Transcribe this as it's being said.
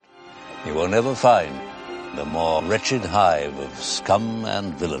You will never find the more wretched hive of scum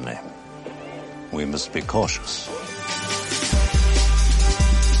and villainy. We must be cautious.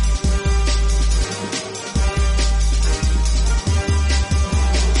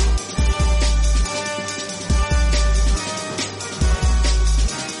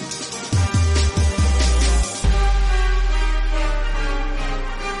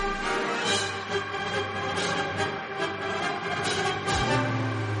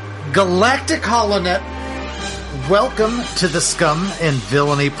 Galactic HoloNet, welcome to the Scum and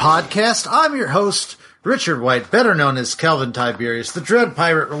Villainy podcast. I'm your host, Richard White, better known as Calvin Tiberius, the Dread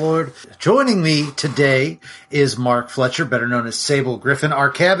Pirate Lord. Joining me today is Mark Fletcher, better known as Sable Griffin, our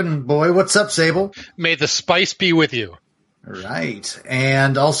cabin boy. What's up, Sable? May the spice be with you. Right.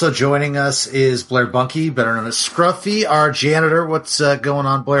 And also joining us is Blair Bunky, better known as Scruffy, our janitor. What's going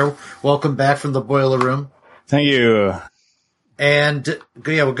on, Blair? Welcome back from the boiler room. Thank you. And,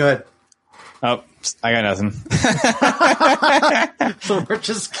 yeah, well, go ahead. Oh, I got nothing. So we're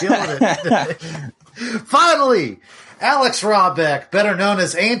just killing it. Finally, Alex Robeck, better known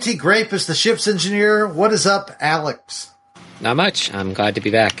as Anti-Grapist, the ship's engineer. What is up, Alex? Not much. I'm glad to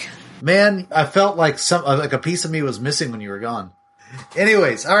be back. Man, I felt like a piece of me was missing when you were gone.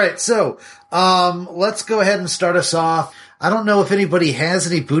 Anyways, all right, so let's go ahead and start us off. I don't know if anybody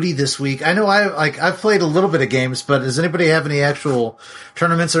has any booty this week. I know I've played a little bit of games, but does anybody have any actual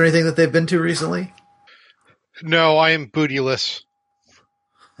tournaments or anything that they've been to recently? No, I am bootyless.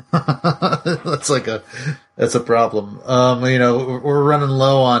 That's a problem. We're running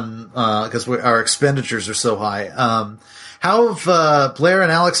low on because our expenditures are so high. How have Blair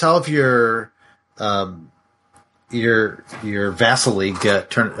and Alex? How have your Vassal League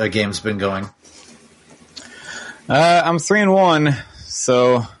games been going? I'm 3-1,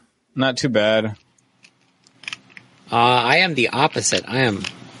 so not too bad. I am the opposite. I am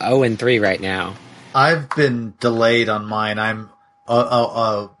 0-3 right now. I've been delayed on mine. I'm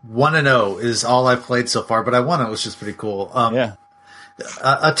 1-0 is all I've played so far, but I won it, which is pretty cool. Yeah.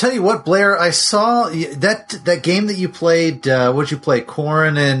 I'll tell you what, Blair, I saw that game that you played. What'd you play?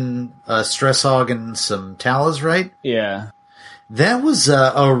 Corrin and Stress Hog and some Talas, right? Yeah. That was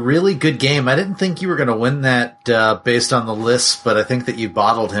a really good game. I didn't think you were going to win that based on the list, but I think that you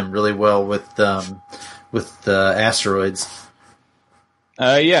bottled him really well with asteroids.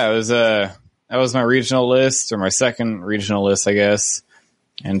 Yeah, it was that was my regional list, or my second regional list, I guess.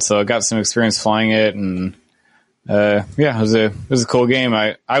 And so I got some experience flying it, and yeah, it was a cool game.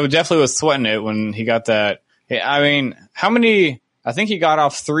 I definitely was sweating it when he got that. I mean, how many? I think he got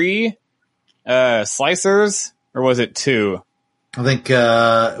off 3 slicers, or was it 2? I think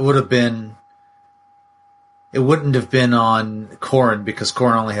it wouldn't have been on Corrin because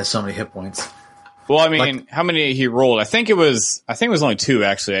Corrin only has so many hit points. Well, I mean, how many he rolled? I think it was only 2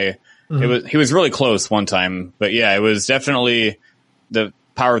 actually. Mm-hmm. He was really close one time, but yeah, it was definitely the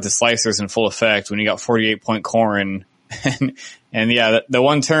power of the slicers in full effect when you got 48-point Corrin, and yeah, the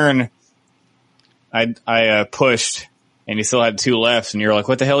one turn I pushed. And you still had 2 left, and you're like,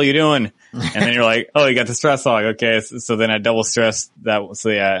 what the hell are you doing? And then you're like, oh, you got the stress hog. Okay, so then I double stressed that. So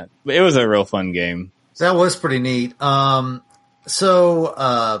yeah, it was a real fun game. That was pretty neat. So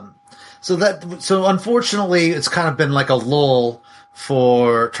unfortunately, it's kind of been like a lull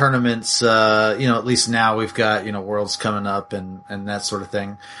for tournaments. At least now we've got, Worlds coming up and that sort of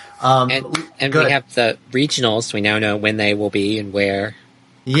thing. And we have the regionals. We now know when they will be and where.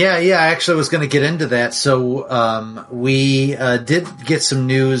 Yeah, I actually was going to get into that. So we did get some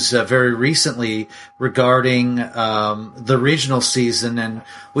news very recently regarding the regional season, and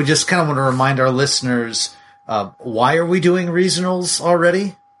we just kind of want to remind our listeners, why are we doing regionals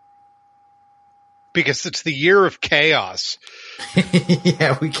already? Because it's the year of chaos.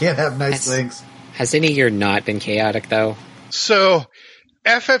 Yeah, we can't have nice things. Has any year not been chaotic, though? So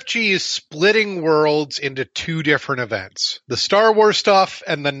FFG is splitting Worlds into 2 different events, the Star Wars stuff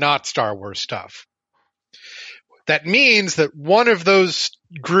and the not Star Wars stuff. That means that one of those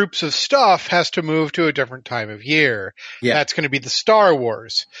groups of stuff has to move to a different time of year. Yeah. That's going to be the Star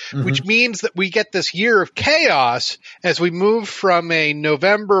Wars, which means that we get this year of chaos as we move from a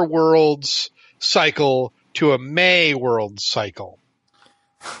November Worlds cycle to a May Worlds cycle.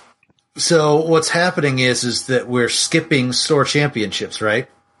 So what's happening is that we're skipping store championships, right?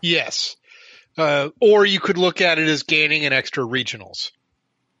 Yes. Or you could look at it as gaining an extra regionals.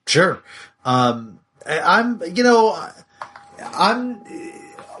 Sure.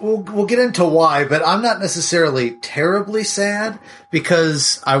 We'll get into why, but I'm not necessarily terribly sad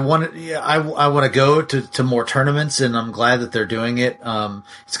because I want to go to more tournaments, and I'm glad that they're doing it.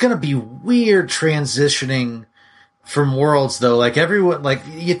 It's going to be weird transitioning from Worlds, though. Like everyone, like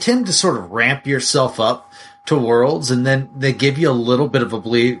you tend to sort of ramp yourself up to Worlds, and then they give you a little bit of a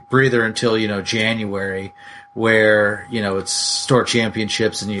breather until, January, where, it's Store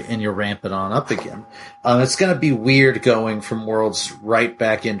Championships and you're ramping on up again. It's going to be weird going from Worlds right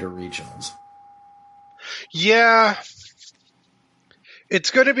back into Regionals. Yeah.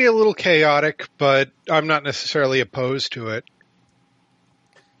 It's going to be a little chaotic, but I'm not necessarily opposed to it.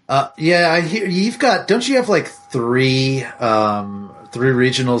 Yeah, I hear don't you have like three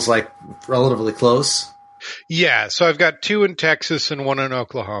regionals like relatively close? Yeah, so I've got 2 in Texas and 1 in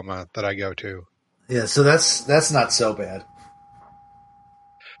Oklahoma that I go to. Yeah, so that's not so bad.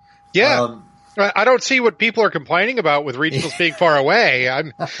 Yeah, I don't see what people are complaining about with regionals being far away.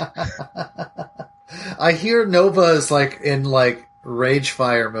 I hear Nova is in rage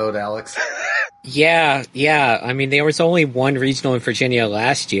fire mode, Alex. Yeah. I mean, there was only one regional in Virginia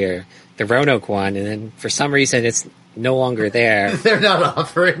last year, the Roanoke one, and then for some reason it's no longer there. They're not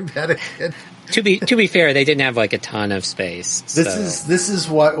offering that again. To be fair, they didn't have a ton of space. This is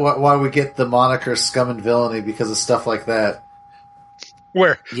why we get the moniker Scum and Villainy, because of stuff like that.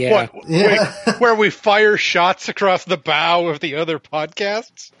 Where we fire shots across the bow of the other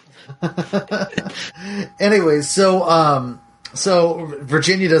podcasts. Anyway, so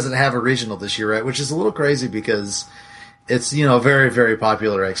Virginia doesn't have a regional this year, right? Which is a little crazy because it's, a very, very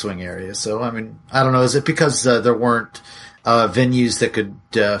popular X-Wing area. So, I mean, I don't know. Is it because there weren't venues that could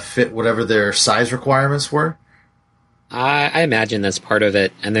fit whatever their size requirements were? I imagine that's part of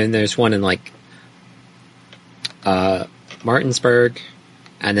it. And then there's one in Martinsburg,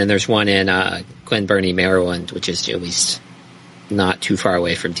 and then there's one in Glen Burnie, Maryland, which is at least not too far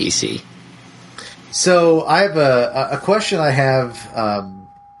away from DC. So I have a question I have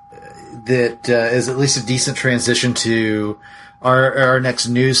that is at least a decent transition to our next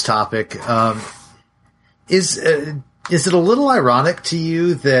news topic. Is it a little ironic to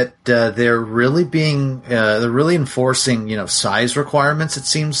you that they're really enforcing size requirements? It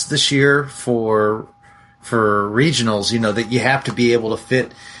seems this year for regionals, that you have to be able to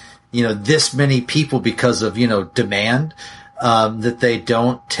fit this many people because of demand. That they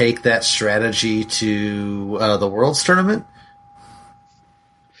don't take that strategy to the Worlds tournament?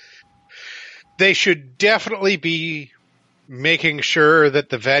 They should definitely be making sure that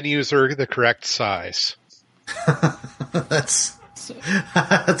the venues are the correct size. That's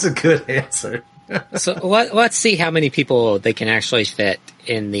a good answer. So let's see how many people they can actually fit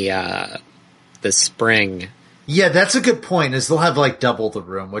in the spring. Yeah, that's a good point. Is they'll have double the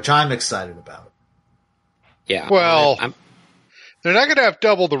room, which I'm excited about. Yeah. Well, they're not going to have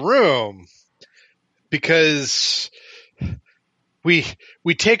double the room because we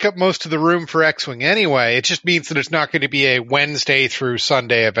take up most of the room for X-Wing anyway. It just means that it's not going to be a Wednesday through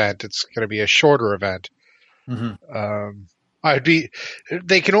Sunday event. It's going to be a shorter event. Mm-hmm.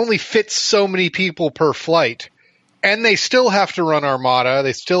 They can only fit so many people per flight, and they still have to run Armada.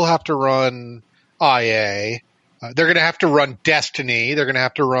 They still have to run IA. They're going to have to run Destiny. They're going to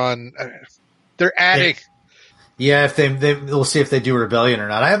have to run. They're adding. Yeah, if we'll see if they do Rebellion or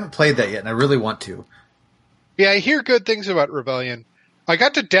not. I haven't played that yet, and I really want to. Yeah, I hear good things about Rebellion. I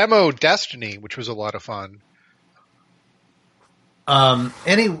got to demo Destiny, which was a lot of fun.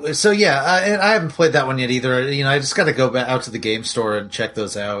 Anyway, so yeah, I haven't played that one yet either. I just got to go back out to the game store and check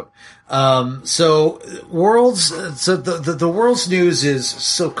those out. So Worlds, so the Worlds news is,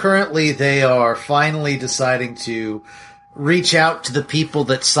 so currently they are finally deciding to reach out to the people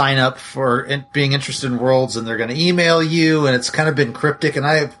that sign up for being interested in Worlds, and they're going to email you, and it's kind of been cryptic, and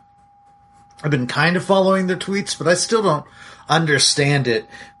I've been kind of following their tweets, but I still don't understand it.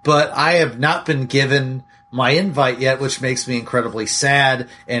 But I have not been given my invite yet, which makes me incredibly sad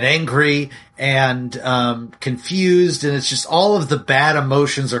and angry and confused, and it's just all of the bad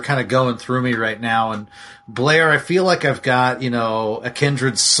emotions are kind of going through me right now. And Blair, I feel like I've got a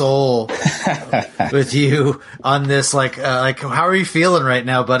kindred soul with you on this. Like how are you feeling right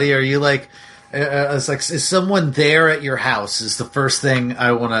now, buddy? Are you is someone there at your house? Is the first thing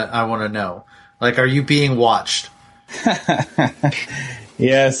I wanna know. Are you being watched?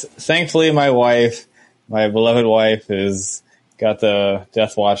 Yes, thankfully my beloved wife has got the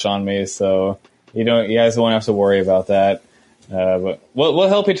death watch on me, so you guys won't have to worry about that. But we'll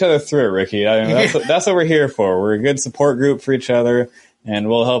help each other through it, Ricky. I mean, that's what we're here for. We're a good support group for each other, and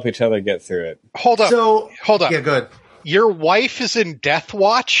we'll help each other get through it. Hold up. Yeah, good. Your wife is in Death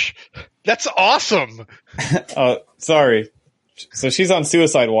Watch? That's awesome. Oh, sorry. So she's on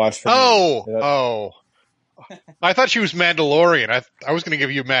suicide watch for me. Oh. I thought she was Mandalorian. I was going to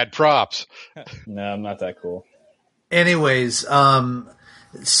give you mad props. No, I'm not that cool. Anyways,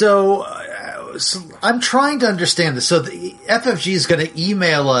 So I'm trying to understand this. So the FFG is going to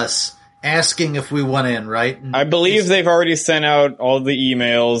email us asking if we want in, right? And I believe they've already sent out all the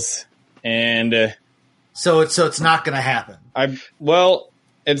emails, and so it's not going to happen.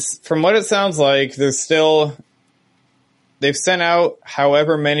 It's from what it sounds like. They've sent out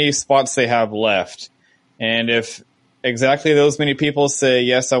however many spots they have left, and if exactly those many people say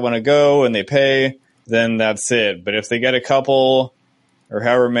yes, I want to go, and they pay, then that's it. But if they get a couple or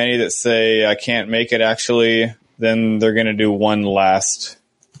however many that say I can't make it, actually, then they're going to do one last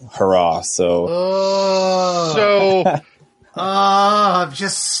hurrah. I'm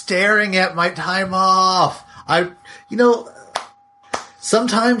just staring at my time off.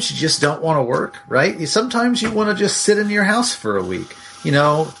 Sometimes you just don't want to work, right? Sometimes you want to just sit in your house for a week.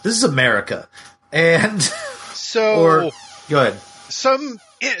 This is America. And go ahead.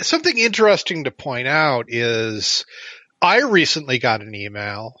 Something interesting to point out is I recently got an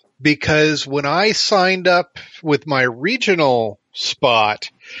email because when I signed up with my regional spot,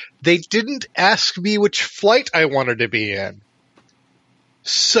 they didn't ask me which flight I wanted to be in.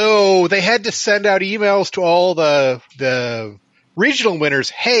 So they had to send out emails to all the regional winners.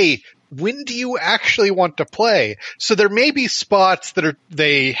 Hey, when do you actually want to play? So there may be spots that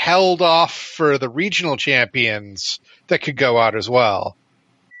they held off for the regional champions that could go out as well.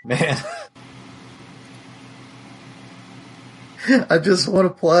 Man. I just want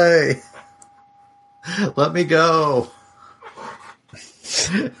to play. Let me go.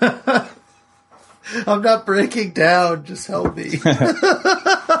 I'm not breaking down. Just help me.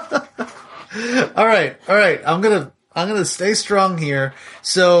 All right. I'm gonna stay strong here.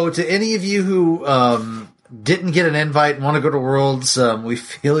 So, to any of you who didn't get an invite and want to go to Worlds, we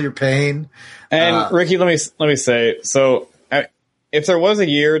feel your pain. And Ricky, let me say, so if there was a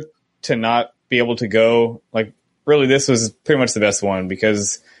year to not be able to go, like really, this was pretty much the best one,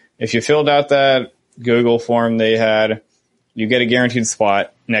 because if you filled out that Google form they had, you get a guaranteed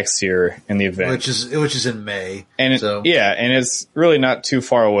spot next year in the event, which is in May. And and it's really not too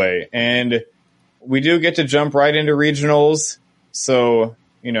far away. And we do get to jump right into regionals, so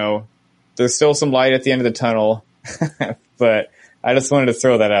there's still some light at the end of the tunnel. But I just wanted to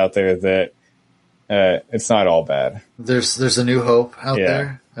throw that out there that it's not all bad. There's a new hope out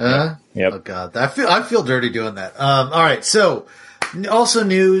there. Yep. Oh God, I feel dirty doing that. All right, so also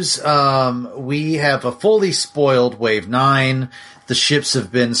news. We have a fully spoiled Wave 9. The ships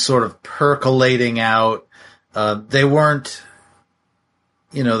have been sort of percolating out. They weren't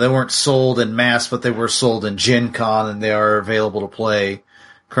sold in mass, but they were sold in Gen Con, and they are available to play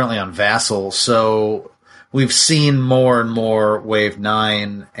currently on Vassal. So we've seen more and more Wave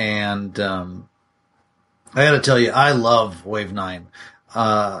 9, and I gotta tell you, I love Wave 9.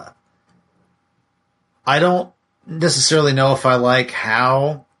 I don't necessarily know if I like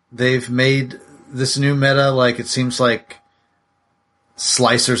how they've made this new meta. Like, it seems like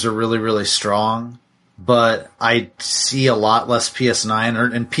slicers are really, really strong, but I see a lot less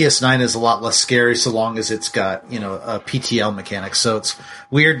PS9, and PS9 is a lot less scary so long as it's got, a PTL mechanic. So it's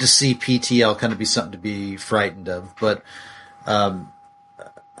weird to see PTL kind of be something to be frightened of, but, I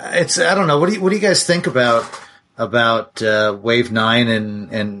don't know. What do you guys think about Wave 9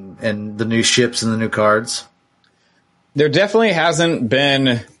 and the new ships and the new cards? There definitely hasn't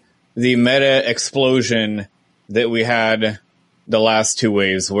been the meta explosion that we had the last two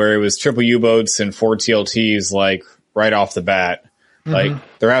waves, where it was triple U-boats and 4 TLTs, like, right off the bat. Mm-hmm. Like,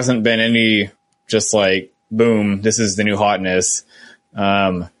 there hasn't been any just like, boom, this is the new hotness.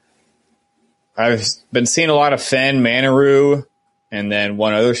 I've been seeing a lot of Fen, Manaroo, and then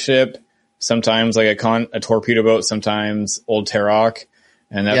one other ship. Sometimes like a torpedo boat, sometimes Old Tarok.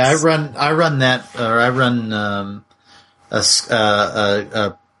 And that's, I run that, or I run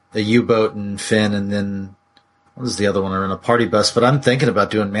a U-boat and Fen, and then what was the other one? I run a party bus. But I'm thinking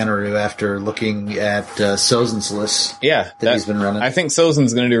about doing Manaroo after looking at Sozin's list. Yeah, that he's been running. I think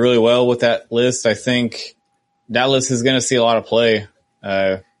Sozin's going to do really well with that list. I think that list is going to see a lot of play.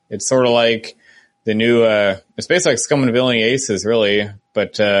 It's sort of like the new, it's basically like Scum and Villainy Aces, really,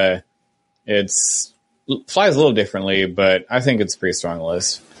 but it's flies a little differently, but I think it's a pretty strong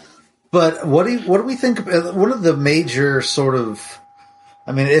list. But what do we think? One of the major sort of,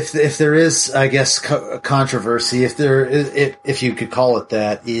 I mean, if there is, I guess, controversy, if you could call it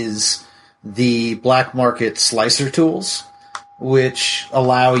that, is the black market slicer tools, which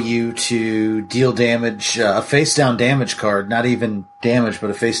allow you to deal damage, a face down damage card, not even damage,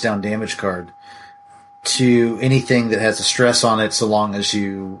 but a face down damage card to anything that has a stress on it, so long as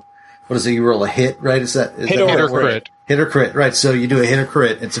you, what is it? You roll a hit, right? Is hit or crit? Hit or crit, right? So you do a hit or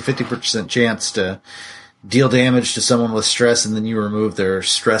crit. It's a 50% chance to deal damage to someone with stress, and then you remove their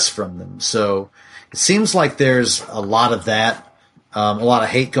stress from them. So it seems like there's a lot of that, a lot of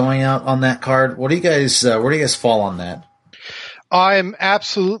hate going out on that card. What do you guys? Where do you guys fall on that? I'm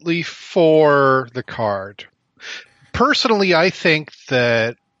absolutely for the card. Personally, I think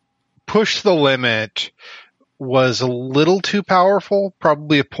that Push the Limit was a little too powerful,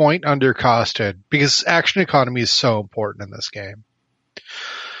 probably a point undercosted, because action economy is so important in this game.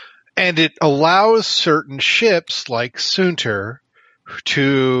 And it allows certain ships like Sunter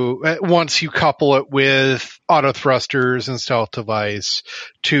to, once you couple it with auto thrusters and stealth device,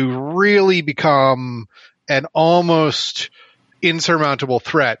 to really become an almost insurmountable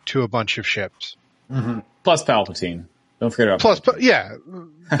threat to a bunch of ships. Mm-hmm. Plus Palpatine. Don't forget about Palpatine. Yeah.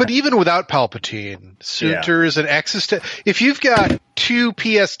 But even without Palpatine, Sunter is an existent. If you've got two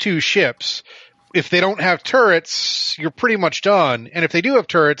PS2 ships, if they don't have turrets, you're pretty much done. And if they do have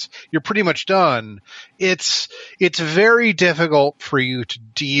turrets, you're pretty much done. It's very difficult for you to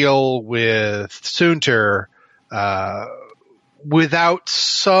deal with Sunter without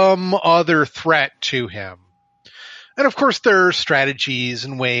some other threat to him. And of course, there are strategies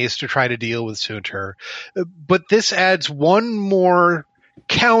and ways to try to deal with Sunter. But this adds one more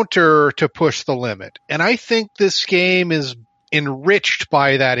counter to Push the Limit. And I think this game is enriched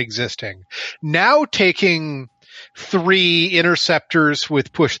by that existing. Now taking 3 interceptors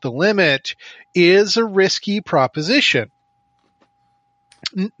with Push the Limit is a risky proposition.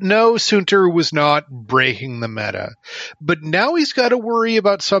 No, Sunter was not breaking the meta, but now he's got to worry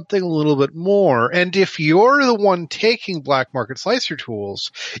about something a little bit more. And if you're the one taking black market slicer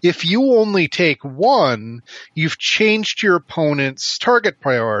tools, if you only take one, you've changed your opponent's target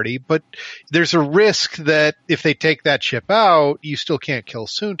priority, but there's a risk that if they take that ship out, you still can't kill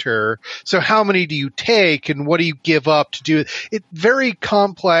Sunter. So how many do you take and what do you give up to do it? It's very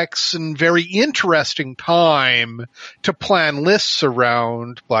complex and very interesting time to plan lists around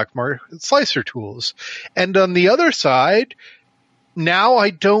black market slicer tools. And on the other side, now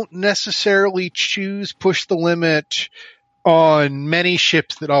I don't necessarily choose Push the Limit on many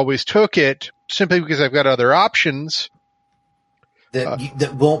ships that always took it, simply because I've got other options.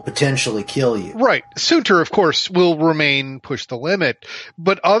 That won't potentially kill you. Right. Sunter, of course, will remain Push the Limit,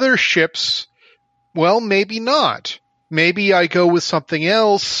 but other ships, well, maybe not. Maybe I go with something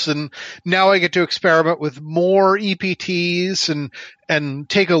else, and now I get to experiment with more EPTs and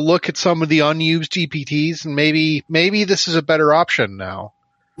take a look at some of the unused EPTs, and maybe this is a better option now.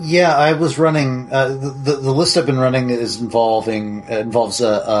 Yeah, I was running the list I've been running involves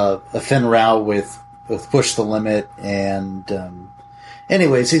a Fenn Rau with Push the Limit, and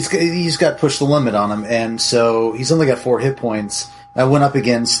anyways, he's got Push the Limit on him, and so he's only got 4 hit points. I went up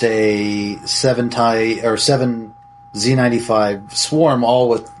against a 7 Z95 Swarm, all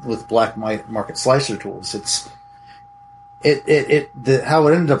with black market slicer tools. How it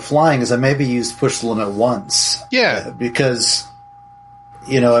ended up flying is I maybe used Push the Limit once. Yeah. Because,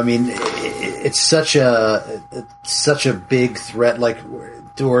 it's such a big threat,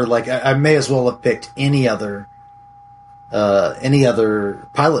 I may as well have picked any other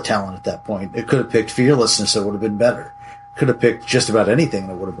pilot talent at that point. It could have picked Fearlessness, it would have been better. Could have picked just about anything,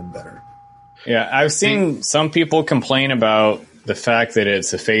 and it would have been better. Yeah, I've seen some people complain about the fact that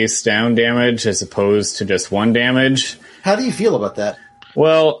it's a face down damage as opposed to just 1 damage. How do you feel about that?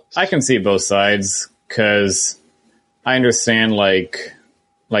 Well, I can see both sides, because I understand like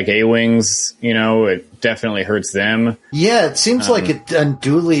A-Wings, it definitely hurts them. Yeah, it seems like it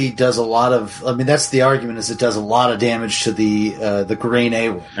unduly does a lot of, that's the argument, is it does a lot of damage to the green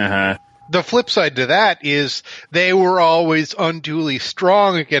A-Wing. Uh-huh. The flip side to that is they were always unduly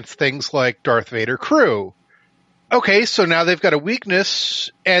strong against things like Darth Vader crew. Okay, so now they've got a weakness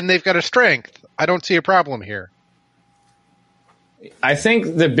and they've got a strength. I don't see a problem here. I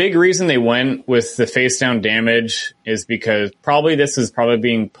think the big reason they went with the face down damage is because this is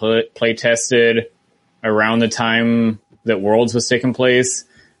being play tested around the time that Worlds was taking place,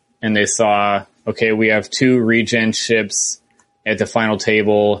 and they saw, okay, we have 2 regen ships at the final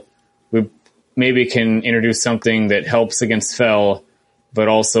table. We maybe can introduce something that helps against Fel, but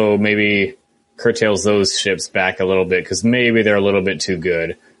also maybe curtails those ships back a little bit, because maybe they're a little bit too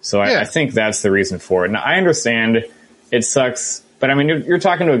good. So I think that's the reason for it. Now, I understand it sucks, but you're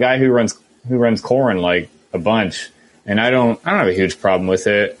talking to a guy who runs Corrin like a bunch, and I don't have a huge problem with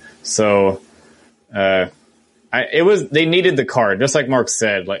it. So they needed the card, just like Mark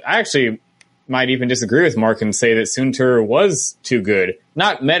said. Like, I actually might even disagree with Mark and say that Sunter was too good.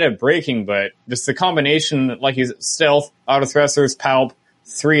 Not meta breaking, but just the combination, like he's stealth, auto thrusters, palp,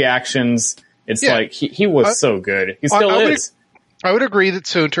 3 actions. It's like he was so good. He still is. I would agree that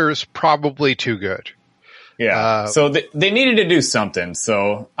Sunter is probably too good. Yeah. So they needed to do something.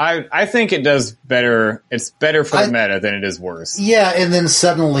 So I think it does better. It's better for the meta than it is worse. Yeah, and then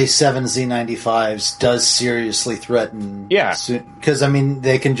suddenly 7 Z95s does seriously threaten. Yeah. Because, I mean,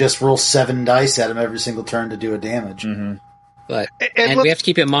 they can just roll 7 dice at them every single turn to do a damage. Mm-hmm. But we have to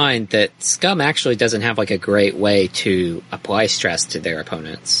keep in mind that Scum actually doesn't have like a great way to apply stress to their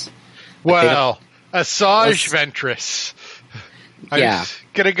opponents. Well, Asajj Ventress. Yeah. I'm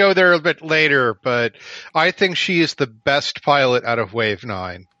going to go there a bit later, but I think she is the best pilot out of Wave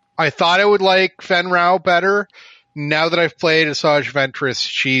 9. I thought I would like Fenrau better. Now that I've played Asajj Ventress,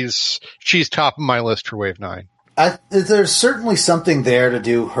 she's top of my list for Wave 9. There's certainly something there to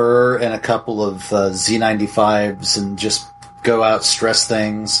do her and a couple of Z95s and just go out, stress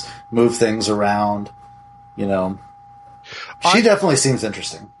things, move things around. You know, she definitely seems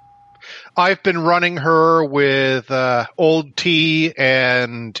interesting. I've been running her with Old T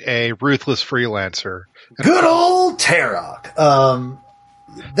and a Ruthless Freelancer. Good old Tarok.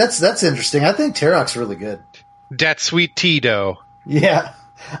 That's interesting. I think Tarok's really good. Dat sweet Tito. Yeah.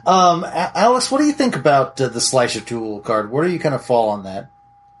 Alex, what do you think about the Slicer Tool card? Where do you kind of fall on that?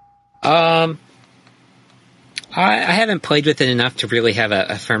 I haven't played with it enough to really have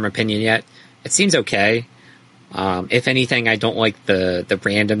a firm opinion yet. It seems okay. If anything, I don't like the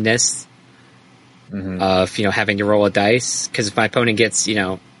randomness of, having to roll a dice. Because if my opponent gets,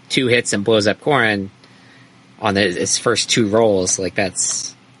 2 hits and blows up Corrin on his first 2 rolls, like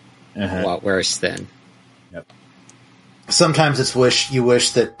that's a lot worse than. Yep. Sometimes you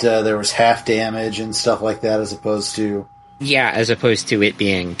wish that there was half damage and stuff like that as opposed to... Yeah, as opposed to it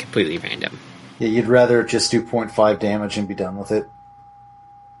being completely random. Yeah, you'd rather just do 0.5 damage and be done with it.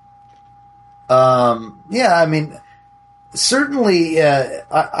 I mean, certainly,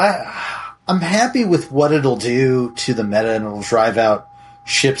 I'm happy with what it'll do to the meta, and it'll drive out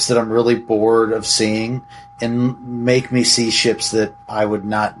ships that I'm really bored of seeing and make me see ships that I would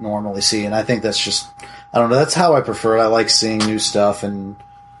not normally see. And I think that's just, I don't know, that's how I prefer it. I like seeing new stuff and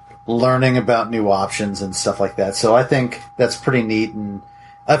learning about new options and stuff like that. So I think that's pretty neat. And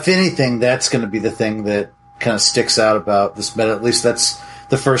if anything, that's going to be the thing that kind of sticks out about this meta. At least that's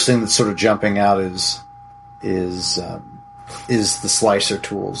the first thing that's sort of jumping out is the slicer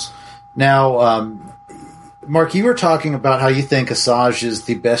tools. Now, Mark, you were talking about how you think Asajj is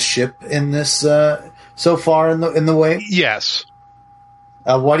the best ship in this so far in the wave. Yes.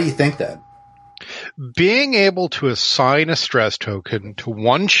 Why do you think that? Being able to assign a stress token to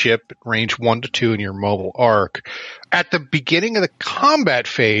one ship at range 1 to 2 in your mobile arc at the beginning of the combat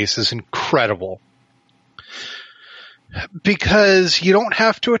phase is incredible. Because you don't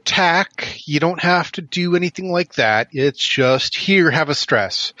have to attack, you don't have to do anything like that. It's just, here, have a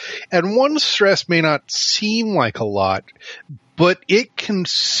stress. And one stress may not seem like a lot, but it can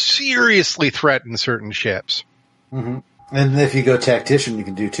seriously threaten certain ships. Mm-hmm. And if you go Tactician, you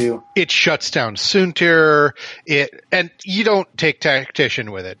can do too. It shuts down Soontir, and you don't take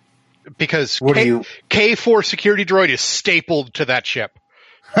Tactician with it. Because K4 security droid is stapled to that ship.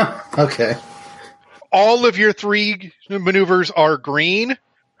 Okay. All of your 3 maneuvers are green,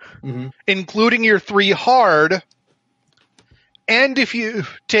 including your 3 hard. And if you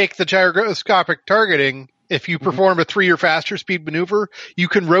take the gyroscopic targeting, if you perform a 3 or faster speed maneuver, you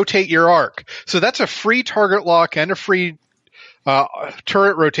can rotate your arc. So that's a free target lock and a free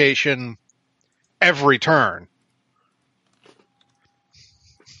turret rotation every turn.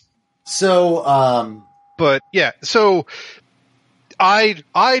 So, but yeah, so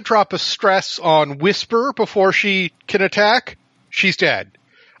I drop a stress on Whisper before she can attack. She's dead.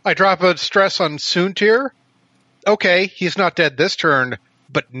 I drop a stress on Soontir. Okay, he's not dead this turn,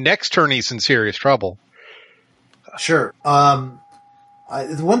 but next turn he's in serious trouble. Sure. The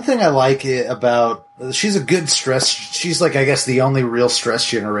one thing I like about, she's a good stress, she's like, I guess, the only real stress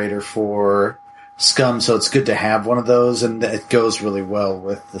generator for Scum, so it's good to have one of those, and it goes really well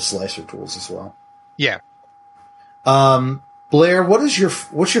with the slicer tools as well. Yeah. Blair, what's your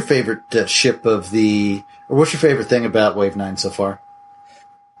favorite ship or what's your favorite thing about Wave 9 so far?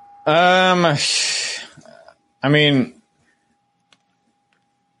 I mean,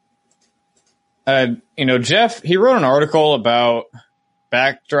 Jeff, he wrote an article about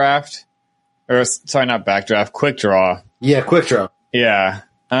Quick Draw. Yeah, Quick Draw. Yeah.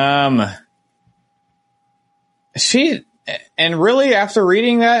 And really after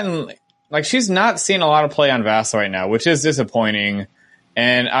reading that, and like, she's not seeing a lot of play on Vassal right now, which is disappointing.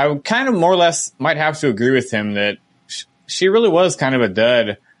 And I kind of more or less might have to agree with him that she really was kind of a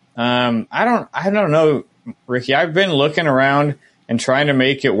dud. I don't know, Ricky. I've been looking around and trying to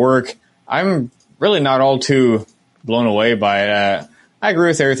make it work. I'm really not all too blown away by it. I agree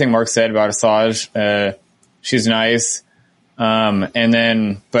with everything Mark said about Asajj. She's nice. And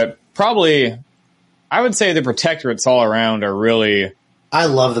then, but probably, I would say the Protectorates all around are really... I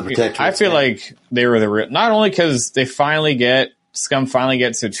love the Protectorates. I feel like they were the real... Not only because Scum finally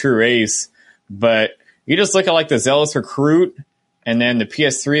gets a true ace, but you just look at like the Zealous Recruit and then the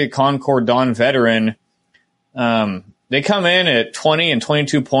PS3, the Concord Dawn Veteran. They come in at 20 and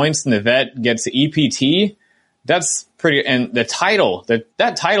 22 points and the vet gets the EPT. That's pretty... And the title,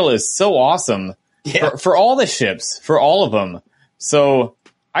 that title is so awesome for all the ships, for all of them. So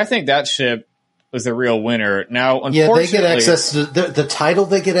I think that ship was a real winner. Now, unfortunately... they get access to... The title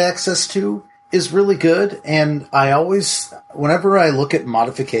they get access to is really good, and I always... Whenever I look at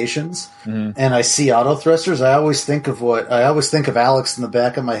modifications and I see auto thrusters, I always think of Alex in the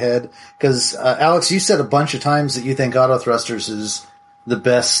back of my head, because Alex, you said a bunch of times that you think auto thrusters is the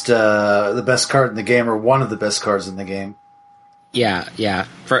best card in the game, or one of the best cards in the game. Yeah.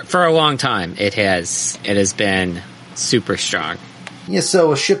 For a long time, it has been super strong. Yeah,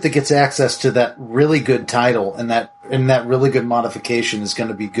 so a ship that gets access to that really good title and that really good modification is going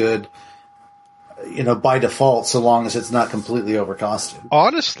to be good, by default, so long as it's not completely overcosted.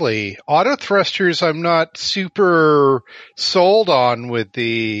 Honestly, auto thrusters I'm not super sold on with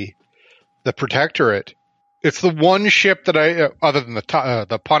the Protectorate. It's the one ship that I, other than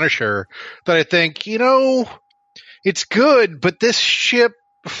the Punisher, that I think, it's good, but this ship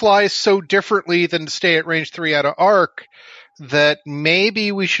flies so differently than stay at range 3 out of arc that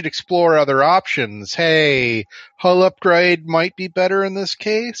maybe we should explore other options. Hey, hull upgrade might be better in this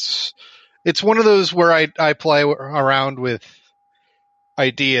case. It's one of those where I play around with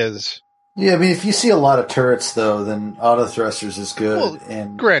ideas. Yeah, I mean, if you see a lot of turrets, though, then auto thrusters is good. Well,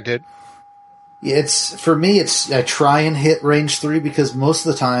 and granted. For me, I try and hit range 3 because most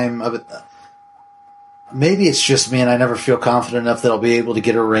of the time, maybe it's just me and I never feel confident enough that I'll be able to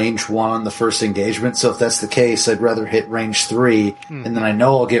get a range 1 on the first engagement. So if that's the case, I'd rather hit range 3, and then I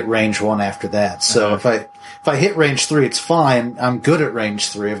know I'll get range 1 after that. So if I hit range 3, it's fine. I'm good at range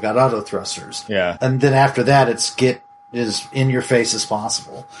 3. I've got auto thrusters. Yeah. And then after that, it's get as in your face as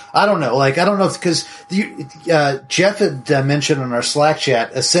possible. I don't know. Because Jeff had mentioned in our Slack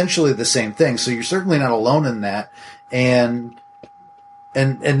chat essentially the same thing. So you're certainly not alone in that. And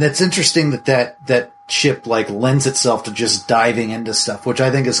that's interesting that ship lends itself to just diving into stuff, which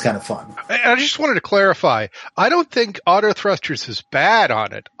I think is kind of fun. I just wanted to clarify. I don't think auto thrusters is bad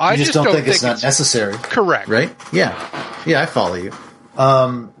on it. I just don't think it's not necessary. Correct. Right? Yeah, I follow you.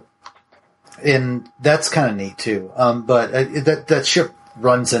 And that's kind of neat too. But that ship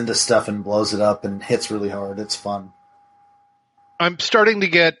runs into stuff and blows it up and hits really hard. It's fun. I'm starting to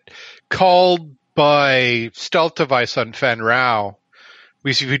get called by stealth device on Fen Rao.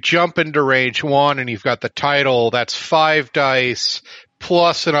 Because if you jump into range 1 and you've got the title, that's 5 dice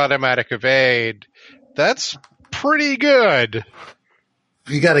plus an automatic evade. That's pretty good.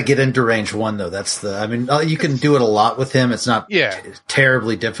 You got to get into range 1, though. You can do it a lot with him. It's not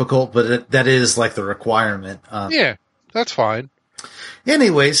terribly difficult, but that is the requirement. Yeah, that's fine.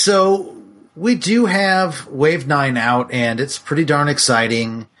 Anyway, so we do have Wave 9 out, and it's pretty darn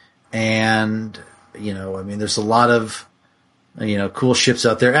exciting. And, there's a lot of cool ships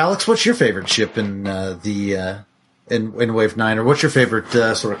out there. Alex, what's your favorite ship in in Wave 9, or what's your favorite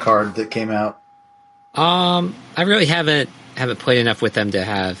sort of card that came out? I really haven't played enough with them to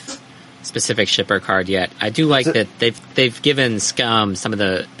have specific shipper card yet. I do like that they've given Scum some of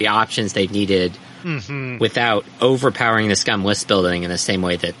the options they've needed without overpowering the Scum list building in the same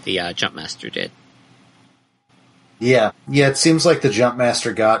way that the Jumpmaster did. Yeah. It seems like the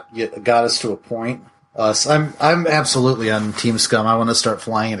Jumpmaster got us to a point. I'm absolutely on Team Scum. I want to start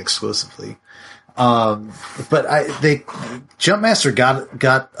flying it exclusively. But Jumpmaster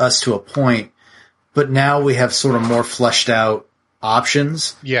got us to a point, but now we have sort of more fleshed out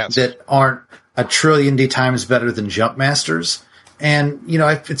options that aren't a trillion D times better than Jumpmasters. And,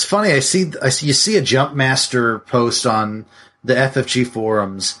 it's funny. You see a Jumpmaster post on the FFG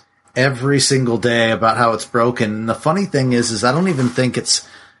forums every single day about how it's broken. And the funny thing is I don't even think it's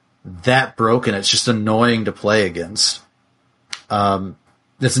that broken. It's just annoying to play against.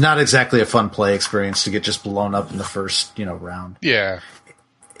 It's not exactly a fun play experience to get just blown up in the first, round. Yeah.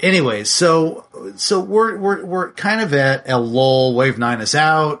 Anyways, so we're kind of at a lull. Wave 9 is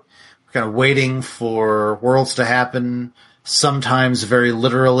out. We're kind of waiting for Worlds to happen. Sometimes very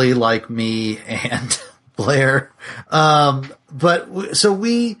literally, like me and Blair. I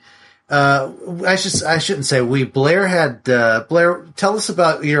shouldn't say we. Blair had Blair. Tell us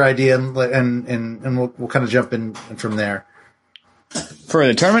about your idea, and we'll kind of jump in from there. For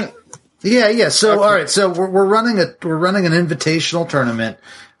the tournament? Yeah. So, all right. So we're running an invitational tournament,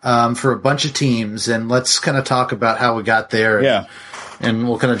 for a bunch of teams, and let's kind of talk about how we got there. And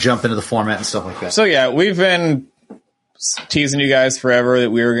we'll kind of jump into the format and stuff like that. So yeah, we've been teasing you guys forever that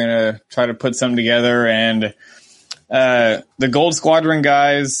we were going to try to put something together, and the Gold Squadron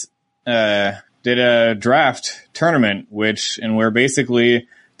guys did a draft tournament, where basically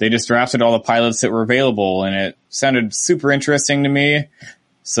they just drafted all the pilots that were available, and it sounded super interesting to me.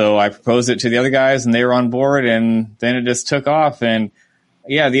 So I proposed it to the other guys, and they were on board, and then it just took off. And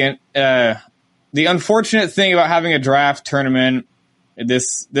yeah, the unfortunate thing about having a draft tournament,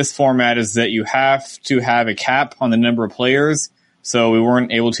 this format, is that you have to have a cap on the number of players. So we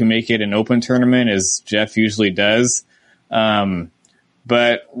weren't able to make it an open tournament as Jeff usually does.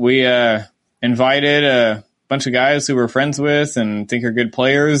 But we invited a bunch of guys who we're friends with and think are good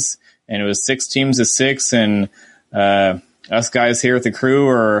players. And it was 6 teams of 6, and us guys here at the crew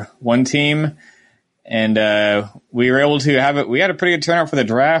are one team. And we were able to have it. We had a pretty good turnout for the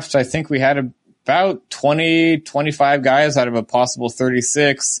draft. I think we had about 20, 25 guys out of a possible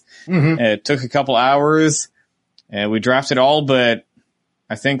 36. Mm-hmm. It took a couple hours, and we drafted all but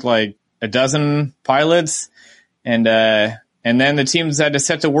I think like a dozen pilots. And then the teams had to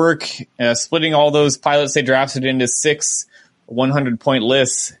set to work splitting all those pilots they drafted into 6 100-point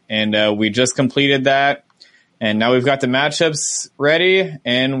lists. And we just completed that. And now we've got the matchups ready,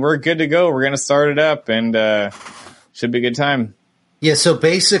 and we're good to go. We're going to start it up, and should be a good time. Yeah, so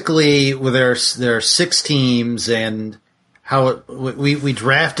basically, there are 6 teams, and we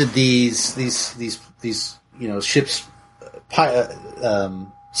drafted these ships,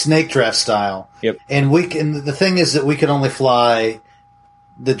 snake draft style. Yep. And the thing is that we can only fly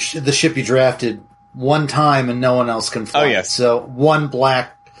the ship you drafted one time, and no one else can fly. Oh yes. So one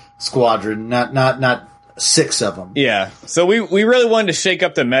black squadron, not 6 of them. Yeah. So we really wanted to shake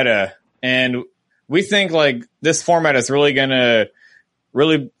up the meta, and we think like this format is really going to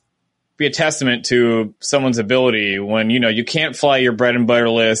be a testament to someone's ability when, you can't fly your bread and butter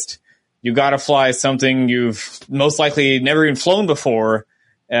list. You got to fly something you've most likely never even flown before.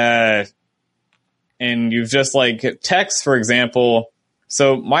 And you've just like Tex, for example.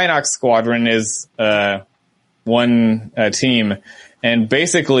 So Minox Squadron is one team, and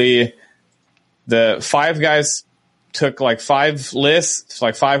basically the 5 guys took like 5 lists,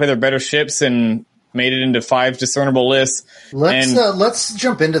 like 5 of their better ships, and made it into 5 discernible lists. Let's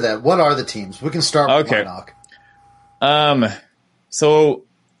jump into that. What are the teams? We can start with Minox. So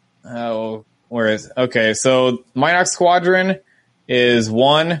Minox Squadron is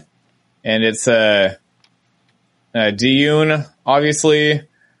 1, and it's Diyun, obviously.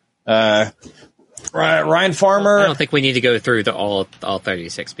 Ryan Farmer. I don't think we need to go through all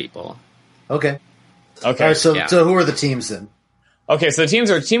 36 people. Okay. All right, so who are the teams then? Okay, so the teams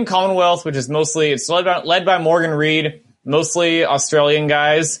are Team Commonwealth, which is it's led by Morgan Reed, mostly Australian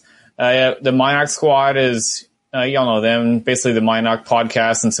guys. The Minox Squad is, y'all know them, basically the Minox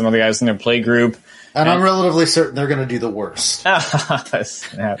podcast and some other guys in their play group. And I'm relatively certain they're going to do the worst. Shots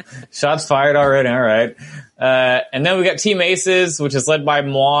fired already, all right. And then we got Team Aces, which is led by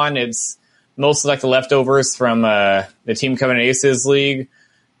Mwan. It's mostly like the leftovers from the Team Covenant Aces League.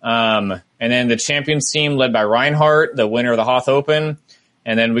 And then the Champions team led by Reinhardt, the winner of the Hoth Open.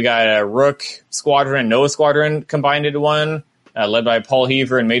 And then we got a Rook Squadron and Noah Squadron combined into one, led by Paul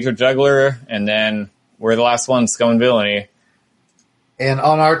Heaver and Major Juggler. And then we're the last one, Scum and Villainy. And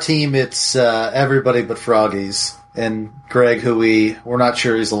on our team, it's everybody but Froggies. And Greg, who we're not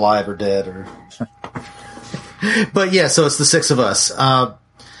sure he's alive or dead. But yeah, so it's the 6 of us.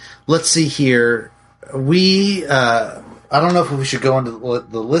 Let's see here. I don't know if we should go into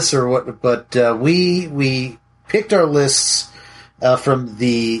the lists or what, but we picked our lists from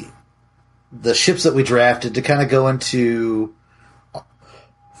the ships that we drafted to kind of go into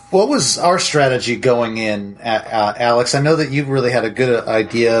what was our strategy going in, Alex. I know that you really had a good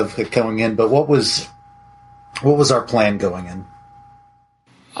idea of it going in, but what was our plan going in?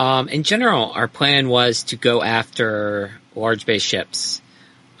 In general, our plan was to go after large base ships,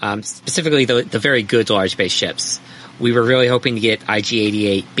 specifically the very good large base ships. We were really hoping to get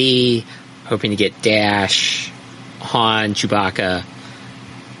IG-88B, hoping to get Dash, Han, Chewbacca,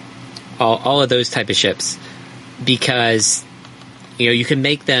 all of those type of ships, because you can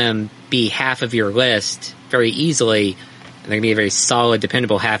make them be half of your list very easily, and they're going to be a very solid,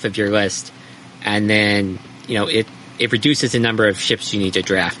 dependable half of your list, and then it reduces the number of ships you need to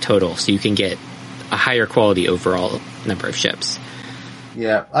draft total, so you can get a higher quality overall number of ships.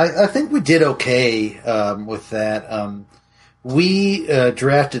 Yeah, I think we did okay with that. We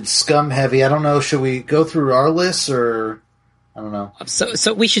drafted Scum heavy. I don't know, should we go through our lists or I don't know.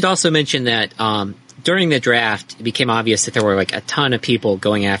 So we should also mention that during the draft, it became obvious that there were like a ton of people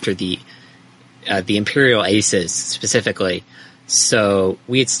going after the Imperial Aces specifically. So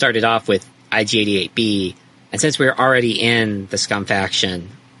we had started off with IG-88B, and since we were already in the Scum faction,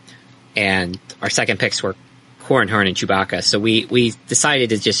 and our second picks were Corran Horn and Chewbacca, so we decided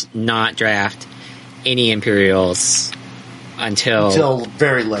to just not draft any Imperials until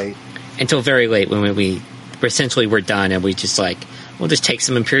very late. Until very late, when we essentially were done, and we just like, we'll just take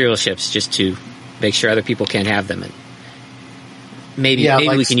some Imperial ships just to make sure other people can't have them, and maybe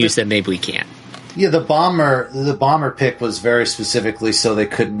we can use them, maybe we can't. Yeah, the bomber pick was very specifically so they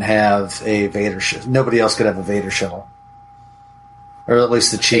couldn't have a Vader shuttle. Nobody else could have a Vader shuttle, or at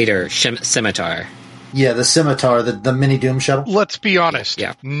least the chief. Vader scimitar. Yeah, the scimitar, the mini Doom shuttle. Let's be honest.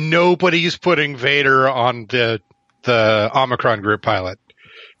 Yeah. Nobody's putting Vader on the Omicron group pilot.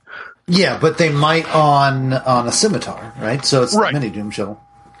 Yeah, but they might on a scimitar, right? So it's right. The mini Doom shuttle.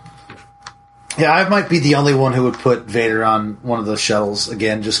 Yeah, I might be the only one who would put Vader on one of those shuttles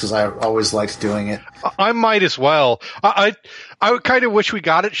again, just because I always liked doing it. I might as well. I would kind of wish we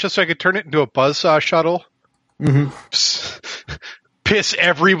got it just so I could turn it into a buzzsaw shuttle. Mm-hmm. Piss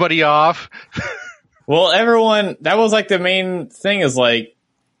everybody off. Well, everyone, that was like the main thing is like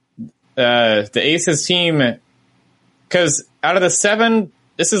the Aces team, because out of the 7,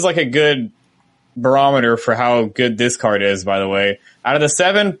 this is like a good barometer for how good this card is, by the way. Out of the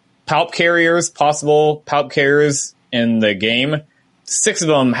 7 possible palp carriers in the game, 6 of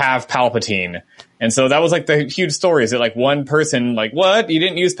them have Palpatine. And so that was like the huge story, is that like one person, like, what? You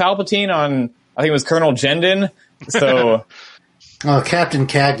didn't use Palpatine on, I think it was Colonel Jendon? So... Captain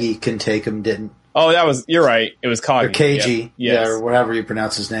Kagi can take him, didn't. Oh, you're right. It was Kagi. Or KG. Yeah. Yes. Yeah, or whatever you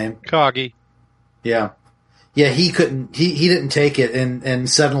pronounce his name. Kagi. Yeah. Yeah, he couldn't, he didn't take it, and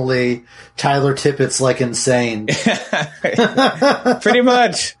suddenly Tyler Tippett's like insane. Pretty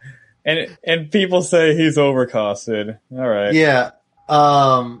much. And people say he's overcosted. All right. Yeah.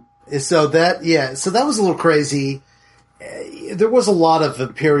 So that was a little crazy. There was a lot of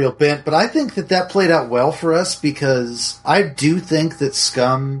Imperial bent, but I think that played out well for us, because I do think that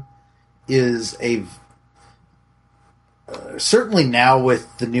Scum is certainly now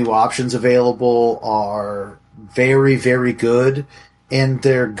with the new options available are very, very good, and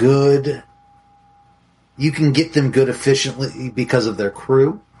they're good. You can get them good efficiently because of their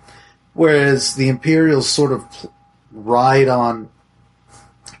crew, whereas the Imperials sort of ride on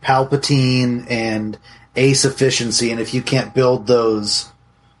Palpatine and Ace efficiency, and if you can't build those,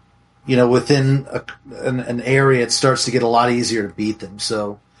 within an area, it starts to get a lot easier to beat them.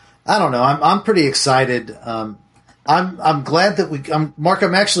 So, I don't know. I'm pretty excited. I'm glad that Mark,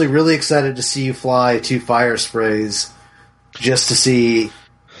 I'm actually really excited to see you fly 2 fire sprays, just to see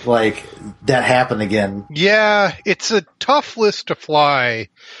like that happen again. Yeah, it's a tough list to fly.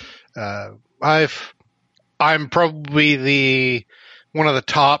 I'm probably one of the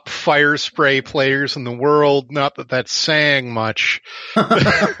top fire spray players in the world. Not that that's saying much.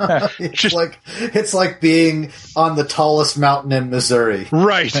 It's like being on the tallest mountain in Missouri.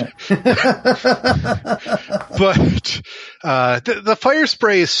 Right. But the fire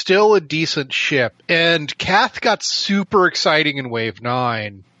spray is still a decent ship, and Kath got super exciting in Wave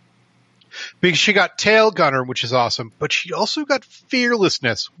 9. Because she got Tail Gunner, which is awesome, but she also got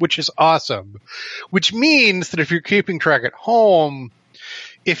Fearlessness, which is awesome. Which means that if you're keeping track at home,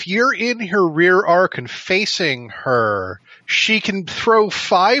 if you're in her rear arc and facing her, she can throw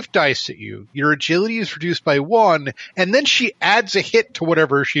 5 dice at you. Your agility is reduced by 1, and then she adds a hit to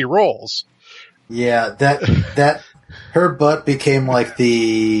whatever she rolls. Yeah, that her butt became like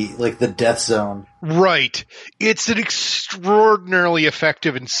the death zone. Right. It's an extraordinarily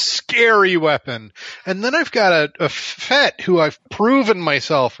effective and scary weapon. And then I've got a Fett who I've proven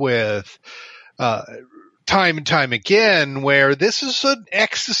myself with time and time again, where this is an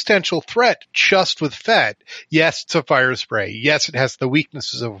existential threat just with Fett. Yes, it's a fire spray. Yes, it has the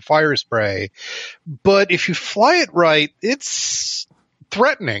weaknesses of a fire spray. But if you fly it right, it's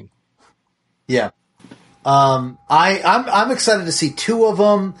threatening. Yeah. I'm excited to see 2 of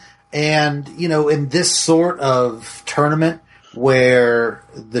them. And, in this sort of tournament where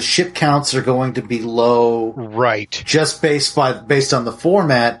the ship counts are going to be low, right? Just based on the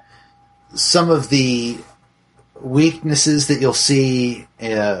format, some of the weaknesses that you'll see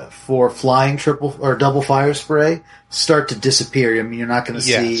for flying triple or double fire spray start to disappear. I mean, you're not going to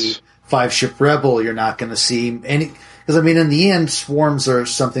see 5-ship Rebel. You're not going to see any, because in the end, swarms are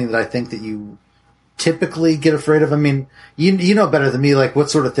something that I think that you typically get afraid of. I mean, you know better than me, like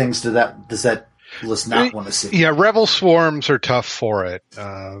what sort of things does that list not want to see? Yeah, Rebel swarms are tough for it.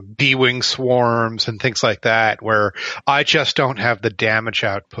 B-wing swarms and things like that, where I just don't have the damage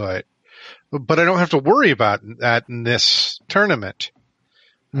output. But I don't have to worry about that in this tournament.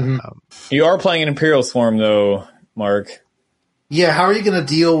 Mm-hmm. You are playing an Imperial Swarm, though, Mark. Yeah, how are you going to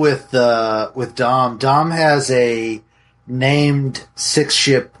deal with Dom? Dom has a named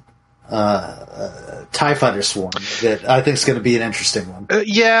 6-ship TIE Fighter swarm that I think is going to be an interesting one.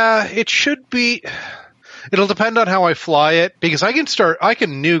 Yeah, it should be. It'll depend on how I fly it, because I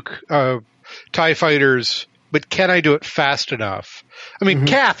can nuke TIE Fighters, but can I do it fast enough? I mean,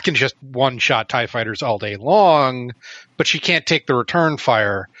 Kath can just one-shot TIE Fighters all day long, but she can't take the return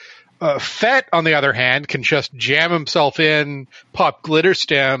fire. Fett, on the other hand, can just jam himself in, pop glitter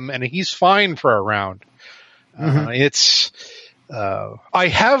stem, and he's fine for a round. I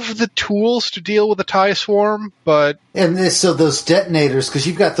have the tools to deal with a TIE swarm, but... And so those detonators, because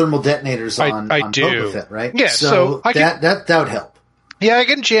you've got thermal detonators on Boba Fett, right? Yeah, so that would help. Yeah, I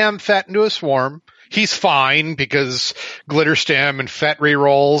can jam Fett into a swarm. He's fine, because glitter stem and Fett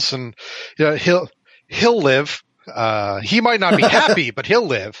rerolls, and he'll live. He might not be happy, but he'll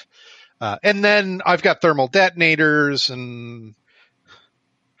live. And then I've got thermal detonators, and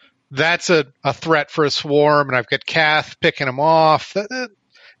that's a threat for a swarm, and I've got Kath picking them off.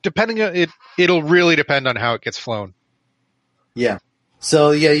 Depending on it, it'll really depend on how it gets flown. Yeah.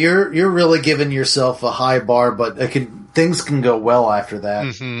 So yeah, you're really giving yourself a high bar, but things can go well after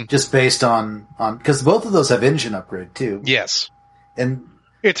that, just based on because both of those have engine upgrade too. Yes, and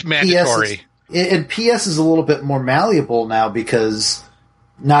it's mandatory. PS is a little bit more malleable now because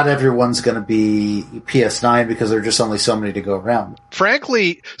not everyone's going to be PS9 because there are just only so many to go around.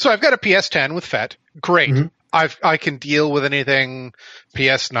 Frankly, so I've got a PS10 with Fett. Great. I can deal with anything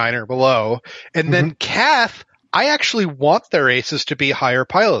PS9 or below. And then Kath, I actually want their aces to be higher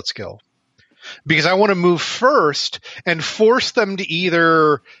pilot skill, because I want to move first and force them to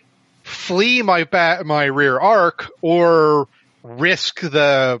either flee my rear arc or risk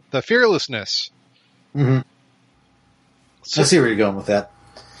the fearlessness. So, I see where you're going with that.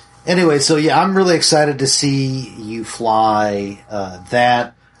 Anyway, so yeah, I'm really excited to see you fly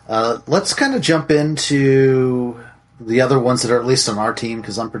that. Let's kind of jump into the other ones that are at least on our team,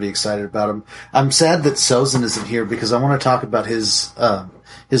 because I'm pretty excited about them. I'm sad that Sozin isn't here, because I want to talk about his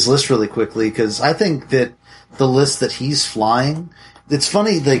list really quickly, because I think that the list that he's flying, it's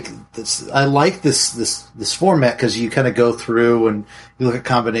funny, like I like this format, because you kind of go through and you look at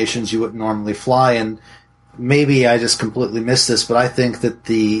combinations you wouldn't normally fly, and maybe I just completely missed this, but I think that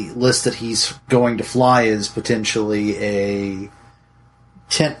the list that he's going to fly is potentially a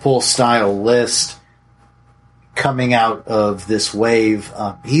tentpole style list coming out of this wave.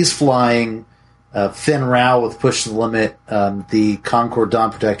 He's flying Finn Rao with Push the Limit, the Concord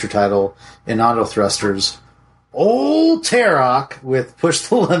Dawn Protector title, and auto thrusters. Old Tarok with Push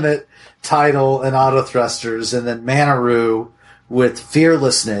the Limit title and auto thrusters, and then Manaru with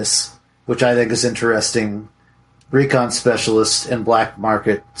Fearlessness, which I think is interesting, recon specialist, and black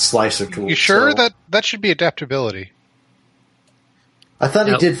market slicer tool. You sure that should be adaptability? I thought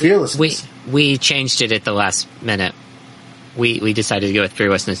he did Fearlessness. We changed it at the last minute. We decided to go with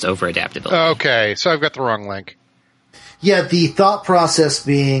Fearlessness over adaptability. Okay, so I've got the wrong link. Yeah, the thought process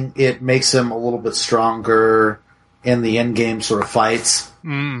being it makes him a little bit stronger in the end-game sort of fights.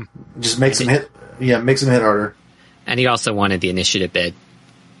 Just makes him hit harder. And he also wanted the initiative bid.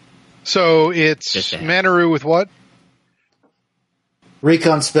 So it's Manaru with what?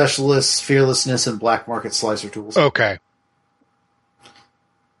 Recon specialists, fearlessness, and black market slicer tools. Okay.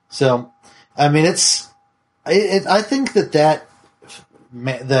 So, I mean, I think that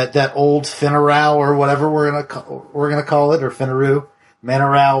old Finarau or whatever we're gonna call it, or Finaru,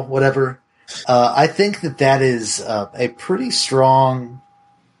 Manarau, whatever. I think that is a pretty strong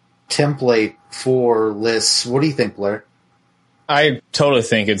template for lists. What do you think, Blair? I totally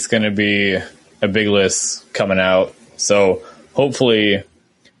think it's going to be a big list coming out. So hopefully,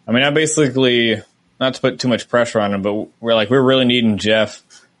 I mean, I basically, not to put too much pressure on him, but we're really needing Jeff,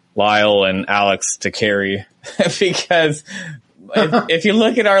 Lyle, and Alex to carry because if you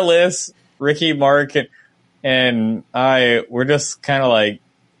look at our list, Ricky, Mark, and I, we're just kind of like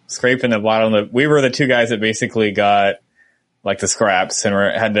scraping the bottom. We were the two guys that basically got like the scraps and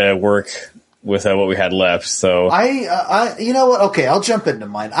had to work with what we had left. So I you know what? Okay, I'll jump into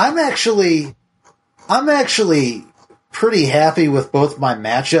mine. I'm actually pretty happy with both my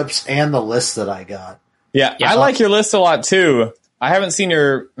matchups and the list that I got. Yeah, I like your list a lot too. I haven't seen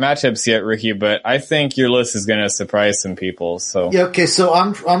your matchups yet, Ricky, but I think your list is going to surprise some people. So yeah, okay. So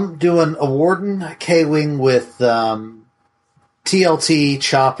I'm doing a Warden K-Wing with TLT,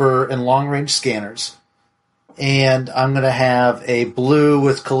 chopper, and long-range scanners. And I'm going to have a blue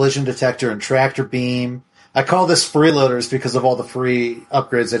with collision detector and tractor beam. I call this freeloaders because of all the free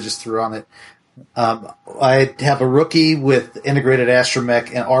upgrades I just threw on it. I have a rookie with integrated astromech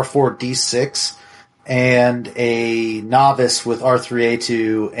and R4D6, and a novice with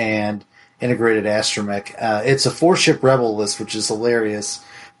R3A2 and integrated astromech. It's a 4-ship rebel list, which is hilarious.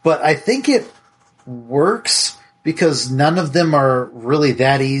 But I think it works because none of them are really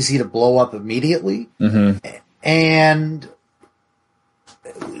that easy to blow up immediately. Mm-hmm. And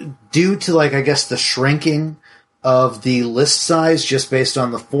due to, like, I guess the shrinking of the list size just based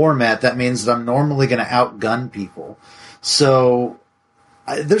on the format, that means that I'm normally going to outgun people. So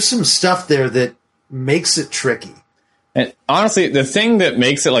there's some stuff there that makes it tricky. And honestly, the thing that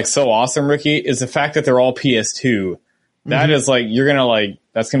makes it like so awesome, Ricky, is the fact that they're all PS2. That is like, you're going to like,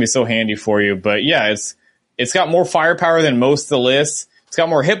 that's going to be so handy for you. But yeah, it's got more firepower than most of the lists. It's got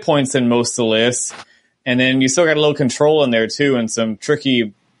more hit points than most of the lists. And then you still got a little control in there too, and some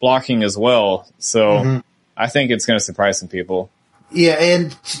tricky blocking as well. So I think it's going to surprise some people. Yeah,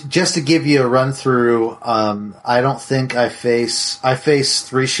 and just to give you a run through, I don't think I face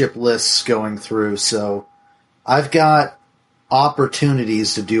 3-ship lists going through, so I've got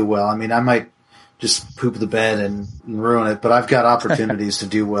opportunities to do well. I mean, I might just poop the bed and ruin it, but I've got opportunities to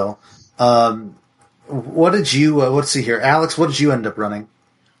do well. What did you? Let's see here, Alex. What did you end up running?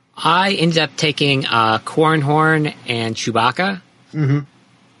 I ended up taking Cornhorn and Chewbacca. Mm-hmm.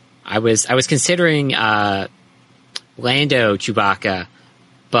 I was considering Lando Chewbacca,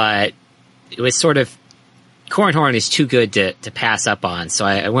 but it was sort of Cornhorn is too good to pass up on, so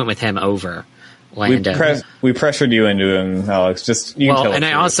I went with him over Lando. We pressured you into him, Alex. Just you can tell and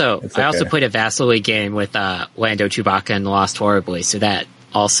I also played a Vassal game with Lando Chewbacca and lost horribly, so that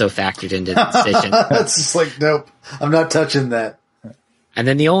also factored into the decision. That's just like, nope, I'm not touching that. And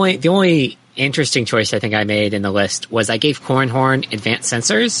then the only interesting choice I think I made in the list was I gave Cornhorn advanced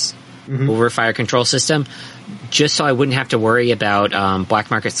sensors over fire control system, just so I wouldn't have to worry about black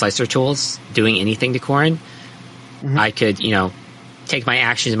market slicer tools doing anything to Corn. I could, take my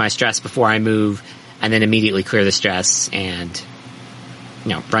actions and my stress before I move, and then immediately clear the stress and,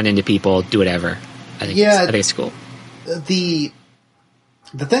 run into people, do whatever. I think it's cool. The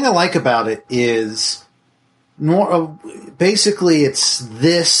thing I like about it is, basically, it's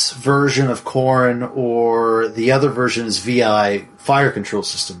this version of Corn, or the other version is VI fire control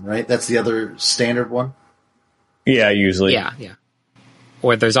system, right? That's the other standard one? Yeah, usually. Yeah.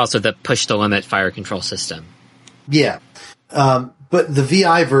 Or there's also the push the limit fire control system. Yeah. But the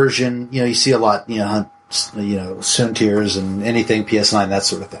VI version, you see a lot, Soontiers and anything PS9, that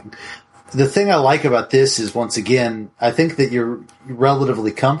sort of thing. The thing I like about this is, once again, I think that you're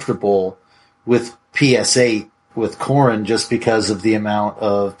relatively comfortable with PS8 with Corrin just because of the amount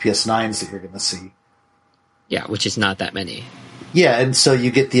of PS9s that you're going to see. Yeah, which is not that many. Yeah, and so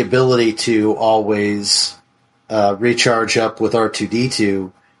you get the ability to always recharge up with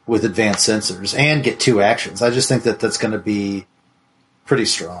R2-D2 with advanced sensors and get 2 actions. I just think that that's going to be pretty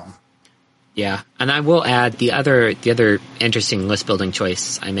strong. Yeah, and I will add the other interesting list building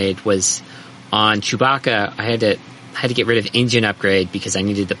choice I made was on Chewbacca. I had to get rid of engine upgrade because I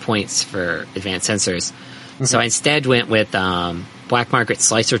needed the points for advanced sensors. So I instead went with black market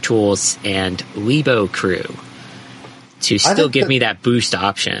slicer tools and Lebo crew to still give me that boost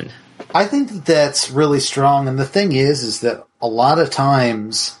option. I think that's really strong, and the thing is that a lot of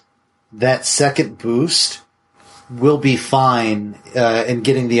times that second boost will be fine in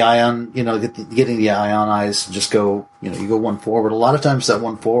getting the ion, getting the ionize and just go, you go one forward. A lot of times that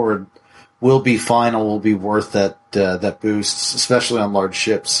one forward will be fine and will be worth that boost, especially on large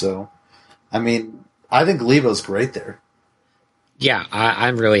ships. So, I mean, I think Lebo's great there. Yeah,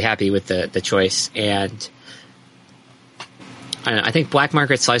 I'm really happy with the choice, and I think black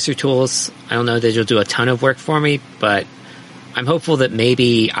market slicer tools, I don't know that it'll do a ton of work for me, but I'm hopeful that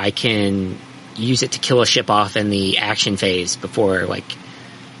maybe I can use it to kill a ship off in the action phase before,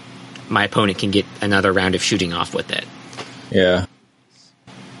 my opponent can get another round of shooting off with it. Yeah.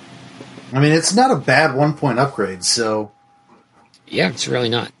 I mean, it's not a bad 1-point upgrade, so... Yeah, it's really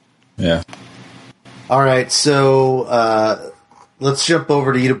not. Yeah. All right, so let's jump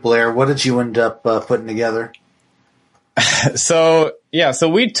over to you, Blair. What did you end up putting together? So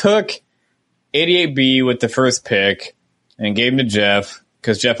we took 88B with the first pick and gave him to Jeff,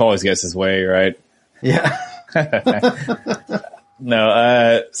 because Jeff always gets his way, right? Yeah.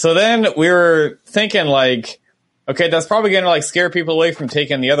 No, so then we were thinking, okay, that's probably going to, scare people away from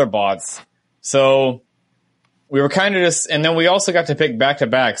taking the other bots. So we were kind of just, and then we also got to pick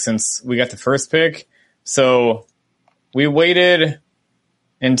back-to-back since we got the first pick. So we waited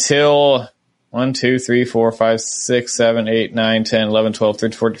until 1, 2, 3, 4, 5, 6, 7, 8, 9, 10, 11, 12,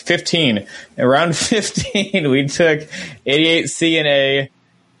 13, 14, 15. Around 15, we took 88C and A,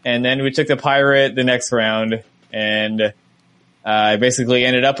 and then we took the Pirate the next round, and I basically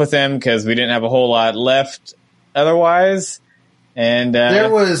ended up with him because we didn't have a whole lot left otherwise. And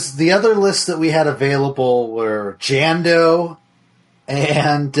there was the other list that we had available were Jando,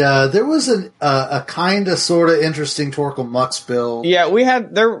 and there was a kind of sort of interesting Torkel Mux build. Yeah, we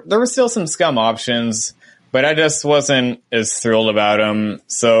had there were still some Scum options, but I just wasn't as thrilled about them.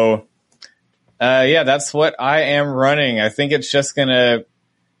 So yeah, that's what I am running. I think it's just gonna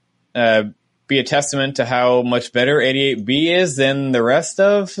be a testament to how much better 88B is than the rest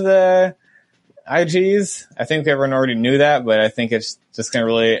of the IGs. I think everyone already knew that, but I think it's just going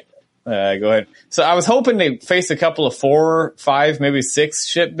to really go ahead. So I was hoping to face a couple of 4, 5, maybe 6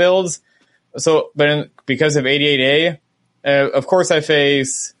 ship builds. So, because of 88A, of course I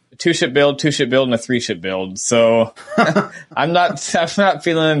face a 2-ship build, and a 3-ship build. So I'm not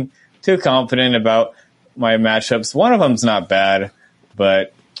feeling too confident about my matchups. One of them's not bad,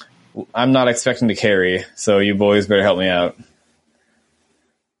 but I'm not expecting to carry. So you boys better help me out.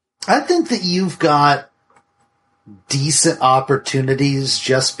 I think that you've got decent opportunities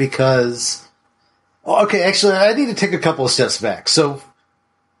just because... Okay, actually, I need to take a couple of steps back. So,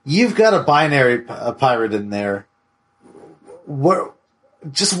 you've got a binary pirate in there.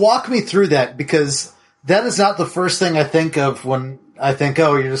 Just walk me through that, because that is not the first thing I think of when I think,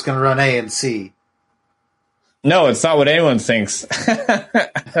 oh, you're just going to run A and C. No, it's not what anyone thinks.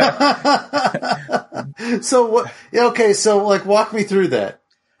 So, walk me through that.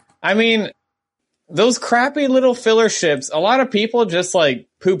 I mean, those crappy little filler ships, a lot of people just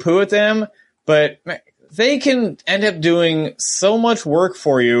poo-poo at them, but they can end up doing so much work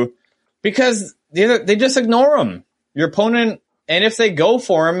for you because they just ignore them. Your opponent, and if they go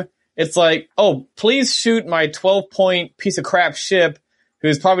for them, it's like, oh, please shoot my 12-point piece of crap ship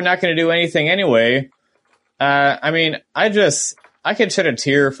who's probably not going to do anything anyway. I mean, I could shed a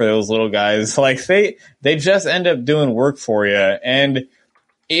tear for those little guys. They just end up doing work for you. And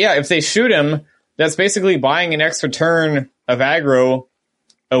yeah, if they shoot him, that's basically buying an extra turn of aggro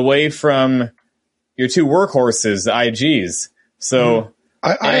away from your 2 workhorses, the IGs. So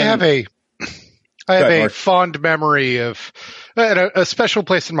I have a fond memory of a special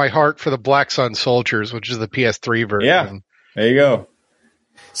place in my heart for the Black Sun Soldiers, which is the PS3 version. Yeah, there you go.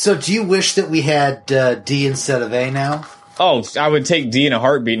 So do you wish that we had D instead of A now? Oh, I would take D in a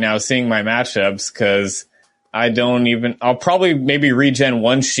heartbeat now, seeing my matchups, because I'll probably maybe regen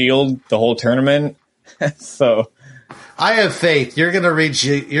 1 shield the whole tournament. So I have faith. You're gonna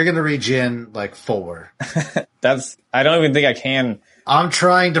regen 4. I don't even think I can. I'm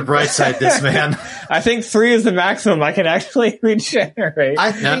trying to brightside this, man. I think 3 is the maximum I can actually regenerate.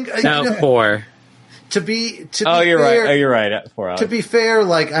 I think 4. To be you're fair, right. Oh, you're right. 4 out. To be fair,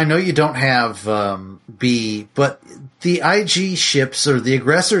 I know you don't have B, but the IG ships or the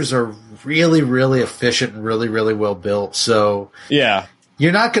aggressors are really, really efficient and really, really well built. So yeah,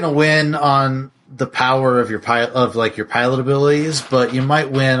 you're not going to win on the power of your pilot abilities, but you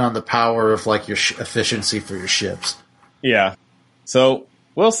might win on the power of your efficiency for your ships. Yeah. So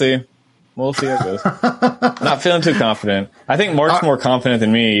we'll see. We'll see how it goes. Not feeling too confident. I think Mark's more confident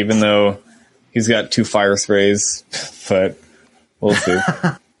than me, even though he's got 2 fire sprays, but we'll see.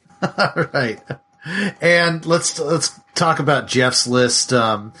 All right. And let's talk about Jeff's list.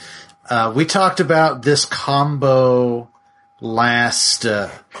 We talked about this combo last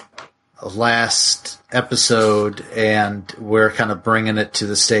episode, and we're kind of bringing it to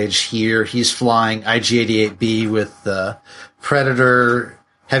the stage here. He's flying IG-88B with Predator,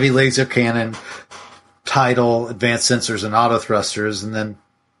 heavy laser cannon, tidal, advanced sensors, and auto thrusters, and then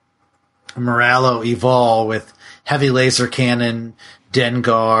Moralo Evol with heavy laser cannon,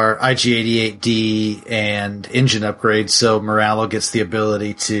 Dengar, IG-88D, and engine upgrades. So Moralo gets the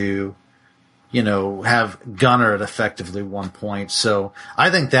ability to, have Gunner at effectively 1 point. So I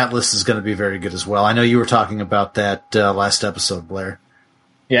think that list is going to be very good as well. I know you were talking about that last episode, Blair.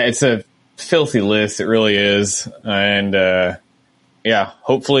 Yeah, it's a filthy list. It really is. And, yeah,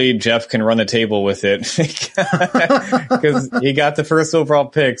 hopefully Jeff can run the table with it because he got the first overall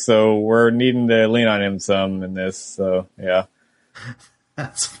pick, so we're needing to lean on him some in this. So, yeah.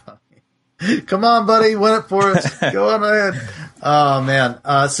 That's funny. Come on, buddy. Win it for us. Go on ahead. Oh, man.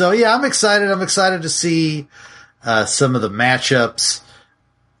 So, yeah, I'm excited. I'm excited to see some of the matchups.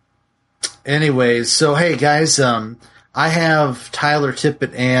 Anyways, so, hey, guys, I have Tyler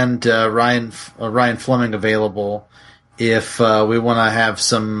Tippett and Ryan Fleming available if we want to have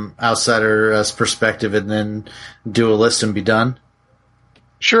some outsider perspective and then do a list and be done.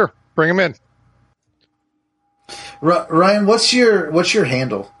 Sure, bring him in. Ryan, what's your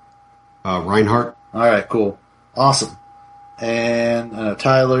handle? Reinhardt. All right, cool, awesome. And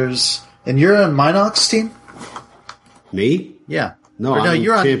Tyler's, and you're on Minox's team. Me? Yeah. No,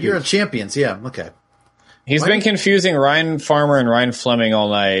 you're on Champions. Yeah. Okay. He's been confusing Ryan Farmer and Ryan Fleming all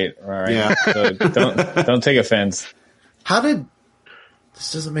night. Right? Yeah. So don't take offense.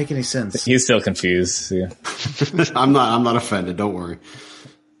 This doesn't make any sense. He's still confused. Yeah. I'm not offended. Don't worry.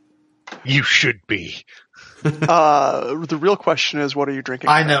 You should be. The real question is, what are you drinking?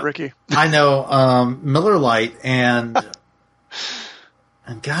 I know, Ricky. I know. Miller Lite and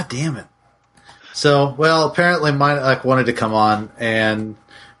God damn it. So, well, apparently mine wanted to come on, and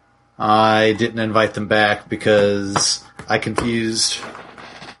I didn't invite them back because I confused.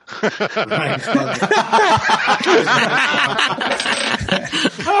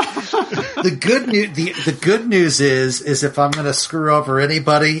 The good news is if I'm going to screw over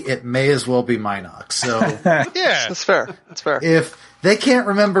anybody, it may as well be Minox. So Yeah. That's fair. That's fair. if they can't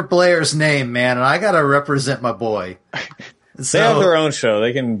remember Blair's name, man, and I got to represent my boy. They have their own show.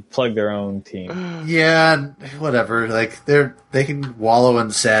 They can plug their own team. Yeah, whatever. Like they can wallow in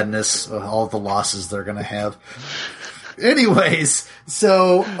sadness of all the losses they're going to have. Anyways,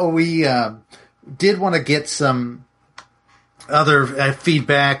 so we did want to get some other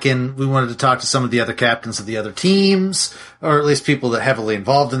feedback, and we wanted to talk to some of the other captains of the other teams, or at least people that heavily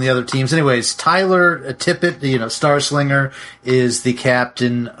involved in the other teams. Anyways, Tyler Tippett, Star Slinger, is the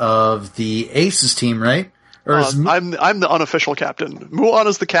captain of the Aces team, right? Or I'm the unofficial captain. Mulan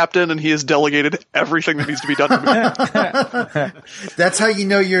is the captain, and he has delegated everything that needs to be done to me. That's how you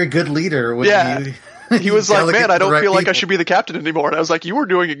know you're a good leader. When He was like, delegate man, I to the don't right feel like I people." should be the captain anymore. And I was like, you were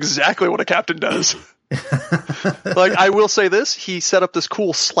doing exactly what a captain does. Like, I will say this, he set up this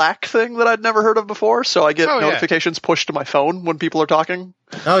cool Slack thing that I'd never heard of before, so I get notifications pushed to my phone when people are talking.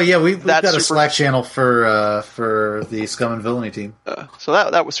 Oh yeah, we've got a super Slack channel for the Scum and Villainy team. So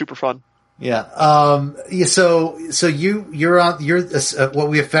that was super fun. Yeah. So you're what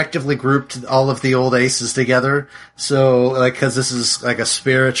we effectively grouped all of the old Aces together. So cause this is like a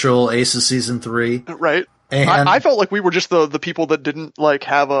spiritual Aces season 3. Right. And I felt like we were just the people that didn't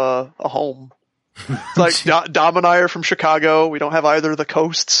have a home. It's like Dom and I are from Chicago. We don't have either of the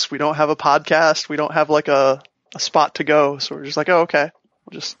coasts. We don't have a podcast. We don't have a spot to go. So we're just like, oh, okay,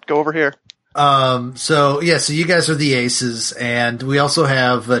 we'll just go over here. So you guys are the Aces, and we also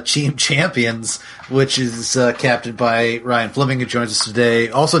have Team Champions, which is captained by Ryan Fleming, who joins us today,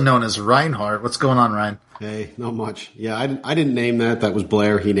 also known as Reinhardt. What's going on, Ryan? Hey, not much. Yeah, I didn't name that. That was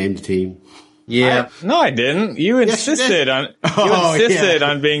Blair. He named the team. Yeah. No, I didn't. You insisted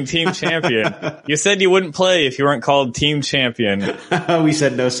on being team champion. You said you wouldn't play if you weren't called team champion. We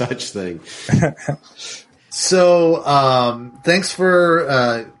said no such thing. So, thanks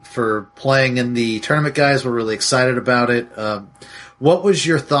for playing in the tournament, guys. We're really excited about it. What was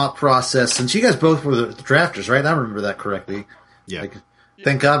your thought process? Since you guys both were the drafters, right? I remember that correctly. Yeah.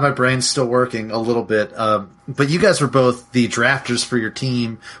 Thank God my brain's still working a little bit. But you guys were both the drafters for your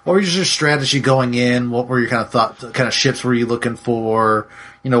team. What was your strategy going in? What were your kind of ships were you looking for?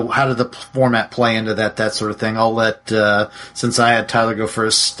 How did the format play into that sort of thing? I'll let, since I had Tyler go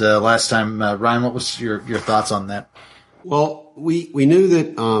first last time, Ryan, what was your thoughts on that? Well, we knew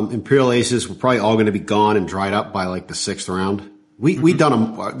that Imperial Aces were probably all going to be gone and dried up by the 6th round.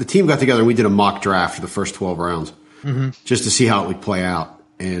 The team got together and we did a mock draft for the first 12 rounds. Mm-hmm. Just to see how it would play out.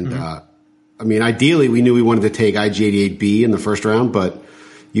 And, ideally we knew we wanted to take IG-88B in the first round, but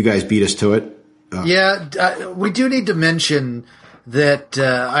you guys beat us to it. We do need to mention that,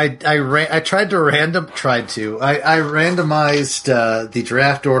 I randomized, the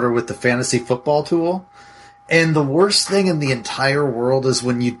draft order with the fantasy football tool. And the worst thing in the entire world is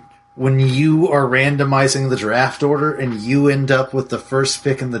when you are randomizing the draft order and you end up with the first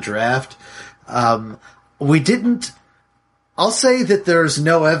pick in the draft. I'll say that there's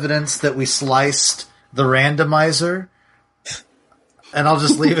no evidence that we sliced the randomizer, and I'll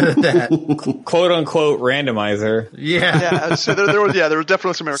just leave it at that. "Quote unquote" randomizer. Yeah. So there was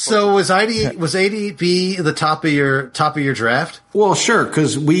definitely some error. So was 88B the top of your draft? Well, sure,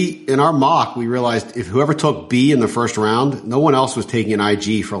 because in our mock, we realized if whoever took B in the first round, no one else was taking an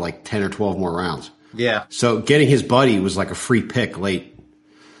IG for 10 or 12 more rounds. Yeah. So getting his buddy was like a free pick late.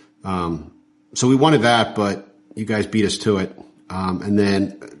 So we wanted that, but you guys beat us to it. And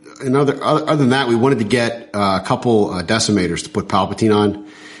then other than that, we wanted to get a couple decimators to put Palpatine on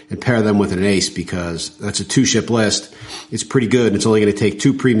and pair them with an ace because that's a 2-ship list. It's pretty good. And it's only going to take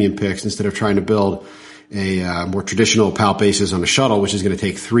 2 premium picks instead of trying to build a more traditional PAL basis on a shuttle, which is going to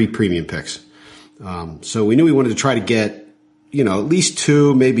take 3 premium picks. So we knew we wanted to try to get, at least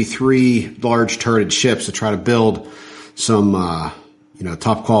 2, maybe 3 large turreted ships to try to build some,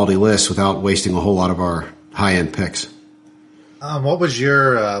 top quality lists without wasting a whole lot of our high end picks. What was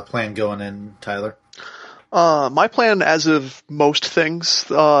your plan going in, Tyler? My plan, as of most things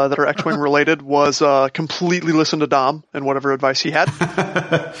that are X-Wing related, was completely listen to Dom and whatever advice he had.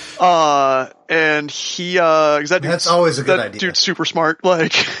 And he, that's always a good idea. Dude's super smart.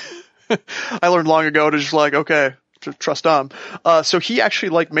 Like, I learned long ago to just okay, to trust Dom. So he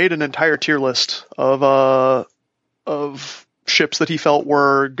actually made an entire tier list of ships that he felt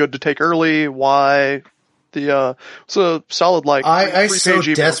were good to take early. Why? It's a solid I so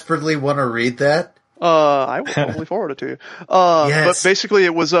desperately want to read that. I will totally forward it to you. Yes. But basically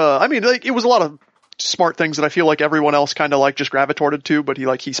it was, it was a lot of smart things that I feel like everyone else kind of just gravitated to, but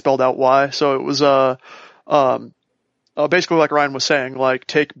he spelled out why. So it was, basically like Ryan was saying,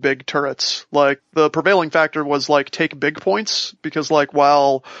 take big turrets. The prevailing factor was take big points because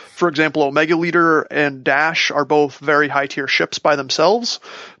while, for example, Omega Leader and Dash are both very high tier ships by themselves,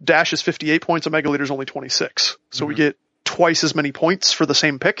 Dash is 58 points, Omega Leader is only 26. So we get twice as many points for the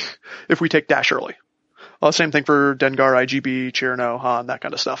same pick if we take Dash early. Same thing for Dengar, IGB, Chirno, Han, that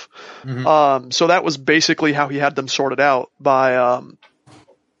kind of stuff. So that was basically how he had them sorted out by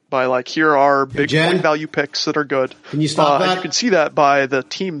here are big point value picks that are good. Can you stop that? And you can see that by the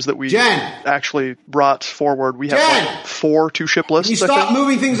teams that we actually brought forward. We have 4 2-ship lists. Can you stop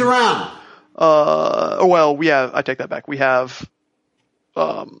moving things around? I take that back. We have,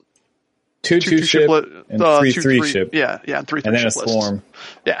 2 2-ship and 3 3-ship. Yeah, and 3 3-ship and then a lists. swarm.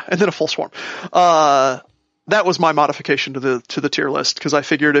 Yeah, and then a full swarm. That was my modification to the tier list because I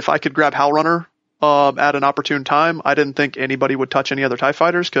figured if I could grab Howl Runner at an opportune time, I didn't think anybody would touch any other TIE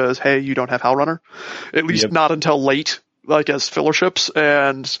fighters because, hey, you don't have Howl Runner. At least not until late, as filler ships.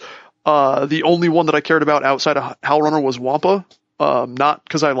 And the only one that I cared about outside of Howl Runner was Wampa. Not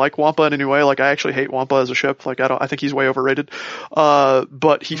because I like Wampa in any way. I actually hate Wampa as a ship. I think he's way overrated.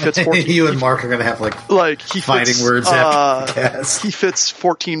 But he fits 14. You and Mark are going to have fighting words after the cast. He fits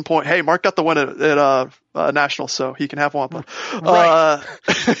 14 point. Hey, Mark got the win at Nationals, so he can have Wampa. Right.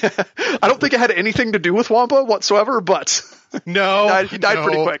 I don't think it had anything to do with Wampa whatsoever, but no, he died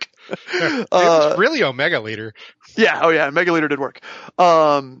pretty quick. It was really Omega Leader. Yeah. Oh yeah. Mega Leader did work.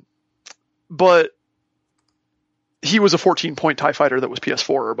 But he was a 14-point TIE fighter that was PS4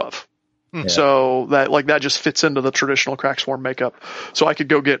 or above. Yeah. So that just fits into the traditional crack swarm makeup. So I could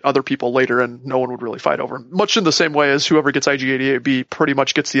go get other people later and no one would really fight over him. Much in the same way as whoever gets IG-88B pretty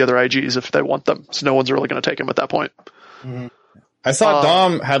much gets the other IGs if they want them. So no one's really going to take him at that point. Mm-hmm. I saw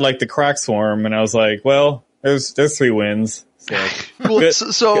Dom had the crack swarm and I was like, well, there's 3 wins. So.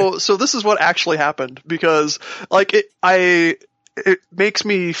 So this is what actually happened because it makes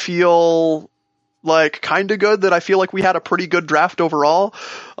me feel kind of good that I feel like we had a pretty good draft overall.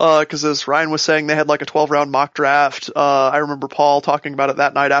 Cause as Ryan was saying, they had a 12-round mock draft. I remember Paul talking about it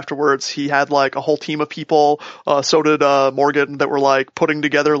that night afterwards. He had a whole team of people. So did, Morgan that were putting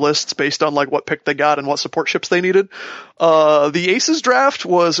together lists based on what pick they got and what support ships they needed. The Aces draft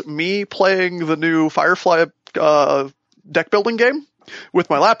was me playing the new Firefly, deck building game with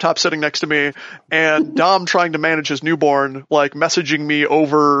my laptop sitting next to me and Dom trying to manage his newborn, messaging me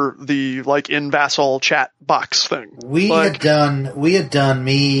over the in Vassal chat box thing. We had done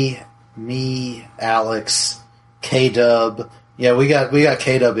me, Alex, K-Dub. Yeah, we got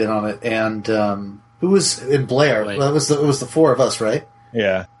K-Dub in on it. And, who was in Blair? Well, it was the 4 of us, right?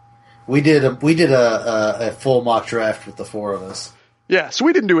 Yeah. We did a full mock draft with the 4 of us. Yeah, so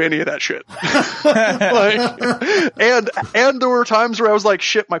we didn't do any of that shit. And there were times where I was like,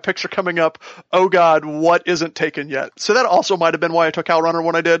 shit, my picks are coming up. Oh god, what isn't taken yet? So that also might have been why I took Howl Runner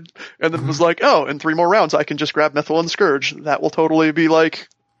when I did. And then was like, oh, in 3 more rounds I can just grab Mythil and Scourge. That will totally be a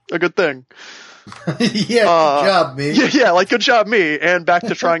good thing. Yeah, good job, me. Yeah, good job, me. And back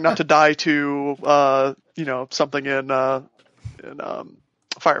to trying not to die to, something in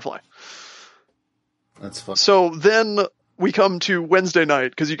Firefly. That's fun. So then we come to Wednesday night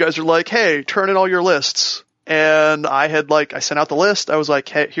because you guys are like, hey, turn in all your lists. And I had I sent out the list. I was like,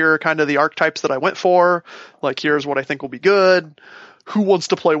 hey, here are kind of the archetypes that I went for. Here's what I think will be good. Who wants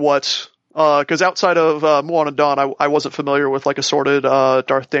to play what? Cause outside of, Muon and Dawn, I wasn't familiar with assorted,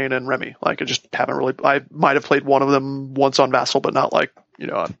 Darth Dane and Remy. I just haven't really, I might have played one of them once on Vassal, but not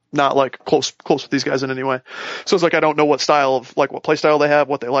not close with these guys in any way. So it's I don't know what style of, what play style they have,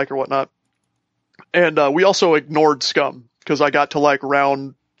 what they like or whatnot. And, we also ignored Scum. Because I got to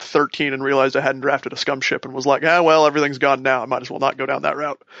round 13 and realized I hadn't drafted a Scum ship and was like, well, everything's gone now. I might as well not go down that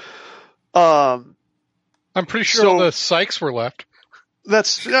route. I'm pretty sure So- all the Sykes were left.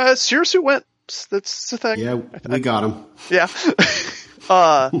 That's Sirisu went. That's the thing. Yeah, we got him. Yeah.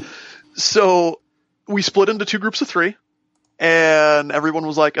 So we split into 2 groups of 3, and everyone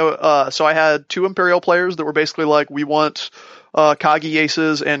was like, so I had 2 Imperial players that were basically like, we want Kagi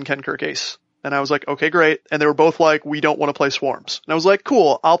aces and Kenkirk ace. And I was like, okay, great. And they were both like, we don't want to play swarms. And I was like,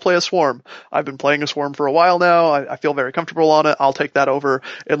 cool, I'll play a swarm. I've been playing a swarm for a while now. I feel very comfortable on it. I'll take that over.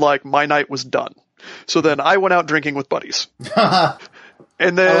 And like, my night was done. So then I went out drinking with buddies.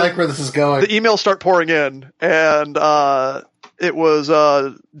 And then I like where this is going. the emails start pouring in, and it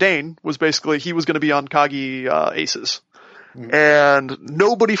was Dane was basically, he was going to be on Kagi aces. And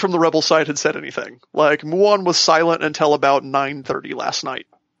nobody from the Rebel side had said anything. Like, Muon was silent until about 9:30 last night.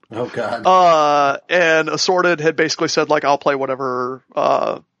 Oh god. And Assorted had basically said, like, I'll play whatever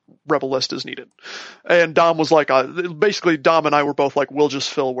Rebel list is needed. And Dom was like, basically Dom and I were both like, we'll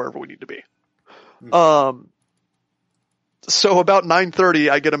just fill wherever we need to be. So about 9:30,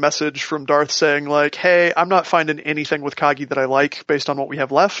 I get a message from Darth saying like, hey, I'm not finding anything with Kagi that I like based on what we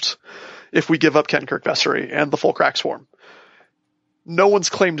have left if we give up Kenkirk Vessery and the full crack swarm. No one's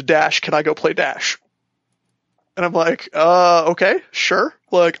claimed Dash. Can I go play Dash? And I'm like, okay, sure.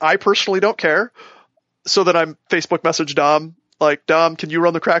 Like, I personally don't care. So then I Facebook message Dom, like, Dom, can you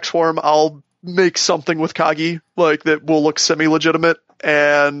run the crack swarm? I'll make something with Kagi, like, that will look semi-legitimate.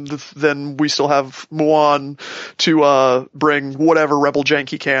 And then we still have Muon to bring whatever rebel jank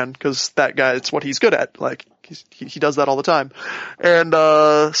he can, because that guy, it's what he's good at. Like, he does that all the time. And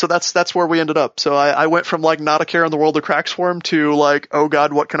so that's where we ended up. So I went from like not a care in the world of crack swarm to like, oh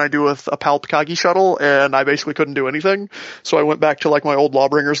god, what can I do with a Palp Kagi shuttle? And I basically couldn't do anything. So I went back to like my old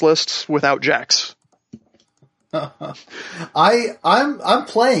Lawbringers list without Jax. I'm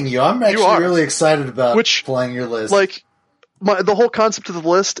playing you. I'm actually really excited about playing your list. Like, the whole concept of the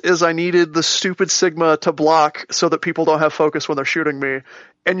list is I needed the stupid Sigma to block so that people don't have focus when they're shooting me,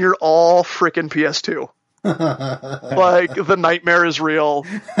 and you're all frickin' PS2. Like, the nightmare is real.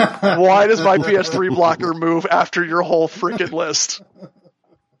 Why does my PS3 blocker move after your whole frickin' list?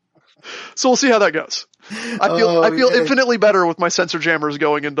 So we'll see how that goes. I feel infinitely better with my sensor jammers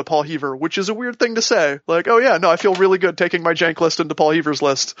going into Paul Heaver, which is a weird thing to say. Like, oh yeah, no, I feel really good taking my jank list into Paul Heaver's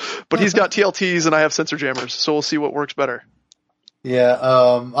list, but he's got TLTs and I have sensor jammers, so we'll see what works better. Yeah,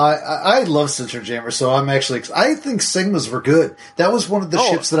 I love sensor jammers, so I think Sigmas were good. That was one of the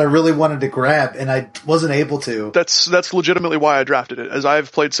ships that I really wanted to grab, and I wasn't able to. That's legitimately why I drafted it, as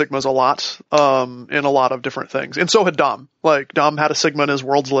I've played Sigmas a lot, in a lot of different things. And so had Dom. Like, Dom had a Sigma in his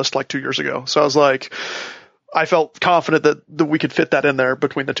Worlds list like 2 years ago. So I was like, I felt confident that we could fit that in there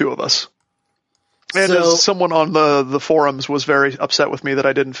between the two of us. And as someone on the forums was very upset with me that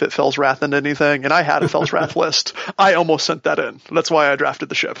I didn't fit Fel's Wrath into anything, and I had a Fel's Wrath list. I almost sent that in. That's why I drafted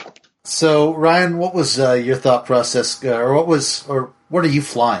the ship. So, Ryan, what was your thought process, or what are you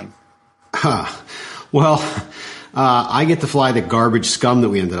flying? Well, I get to fly the garbage scum that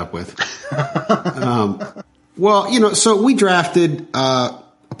we ended up with. Well, so we drafted a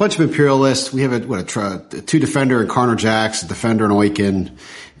bunch of Imperialists. We have a 2 Defender and Karner Jax, a Defender and Oiken,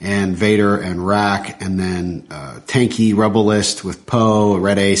 and Vader and Rack, and then tanky Rebel list with Poe, a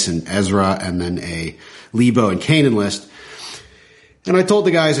Red Ace, and Ezra, and then a Lebo and Kanan list. And I told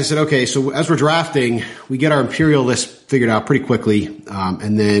the guys, I said, okay, so as we're drafting, we get our Imperial list figured out pretty quickly,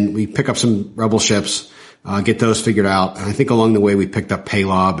 and then we pick up some Rebel ships, get those figured out. And I think along the way we picked up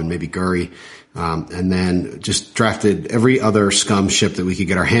Palob and maybe Guri, and then just drafted every other scum ship that we could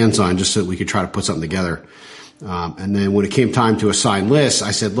get our hands on just so that we could try to put something together. And then when it came time to assign lists,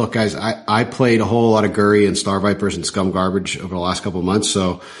 I said, look, guys, I played a whole lot of Guri and Star Vipers and Scum Garbage over the last couple of months.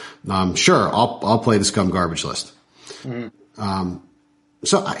 So, sure, I'll play the Scum Garbage list. Mm-hmm.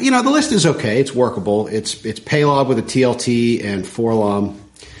 So, the list is okay. It's workable. It's Palob with a TLT and 4-LOM,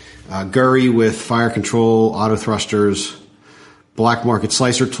 Guri with fire control, auto thrusters, black market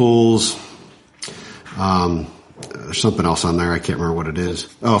slicer tools. There's something else on there. I can't remember what it is.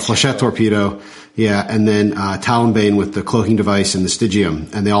 Oh, Flechette torpedo. Yeah, and then Talonbane with the cloaking device and the Stygium,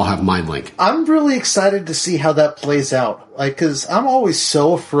 and they all have Mind Link. I'm really excited to see how that plays out. Like, because I'm always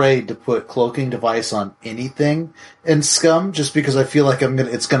so afraid to put cloaking device on anything in Scum, just because I feel like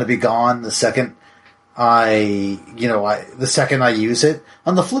it's gonna be gone the second I use it.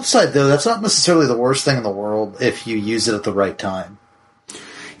 On the flip side, though, that's not necessarily the worst thing in the world if you use it at the right time.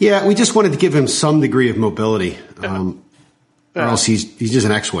 Yeah, we just wanted to give him some degree of mobility. Or else he's just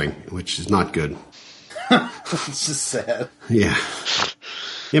an X-Wing, which is not good. It's just sad. Yeah.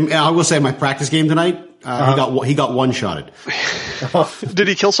 I will say my practice game tonight, he got one-shotted. Did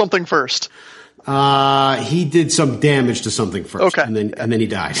he kill something first? He did some damage to something first, Okay. and then he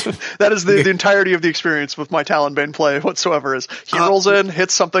died. That is the entirety of the experience with my Talonbane play whatsoever. Is he rolls in,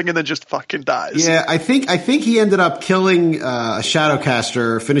 hits something, and then just fucking dies. Yeah, I think he ended up killing a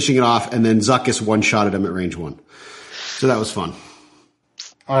Shadowcaster, finishing it off, and then Zuckus one-shotted him at range 1. So that was fun.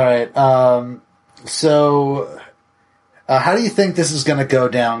 All right. So, how do you think this is going to go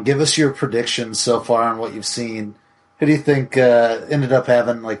down? Give us your predictions so far on what you've seen. Who do you think ended up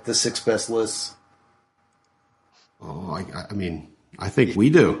having like the 6 best lists? Oh, I mean, I think we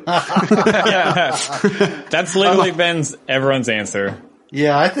do. That's literally everyone's answer.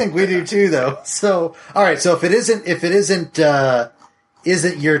 Yeah, I think we do too, though. So, all right. So if it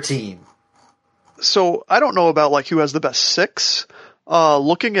isn't your team. So I don't know about like who has the best 6.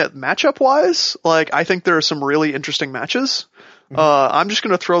 Looking at matchup wise, like I think there are some really interesting matches. I'm just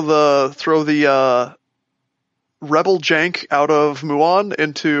gonna throw the Rebel Jank out of Muon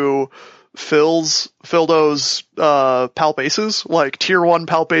into Fildo's Palp Aces, like tier 1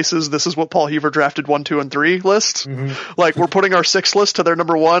 Palp Aces. This is what Paul Heaver drafted 1, 2, and 3 list. Like we're putting our 6 list to their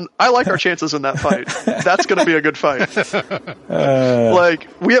number 1. I like our chances in that fight. That's going to be a good fight. Like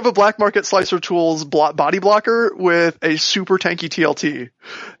we have a Black Market Slicer Tools body blocker with a super tanky TLT,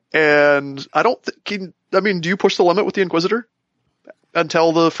 and I don't think. Do you push the limit with the Inquisitor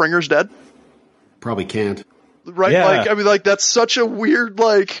until the Fringer's dead? Probably can't. Right? Yeah. Like, that's such a weird,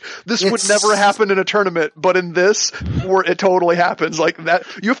 this would never happen in a tournament, but in this, where it totally happens. Like, that,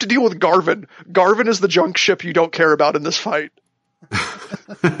 you have to deal with Garvin. Garvin is the junk ship you don't care about in this fight.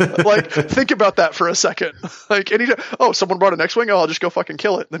 Like, think about that for a second. Like, someone brought an X-Wing, I'll just go fucking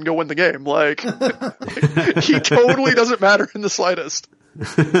kill it, then go win the game. Like, he totally doesn't matter in the slightest.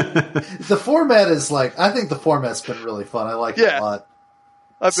 The format is I think the format's been really fun. I like it a lot.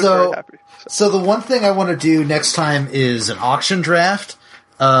 I've been very happy. So the one thing I want to do next time is an auction draft.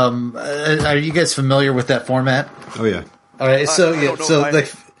 Are you guys familiar with that format? Oh yeah. All right. So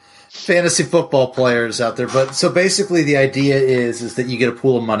fantasy football players out there, but so basically the idea is that you get a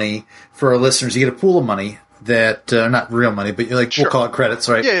pool of money for our listeners. You get a pool of money that not real money, but we'll call it credits,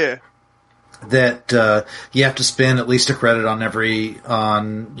 right? Yeah. That you have to spend at least a credit on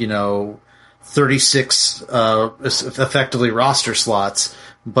 36 effectively roster slots.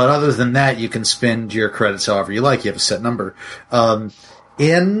 But other than that, you can spend your credits however you like. You have a set number.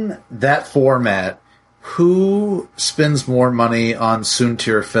 In that format, who spends more money on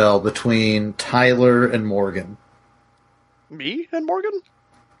Soontir Fel between Tyler and Morgan? Me and Morgan?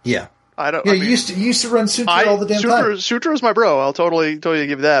 Yeah. You used to run Soontir all the damn time. Soontir is my bro. I'll totally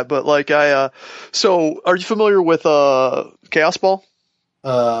give that. But so are you familiar with Chaos Ball?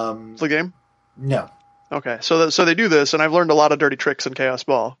 The game? No. Okay, so they do this, and I've learned a lot of dirty tricks in Chaos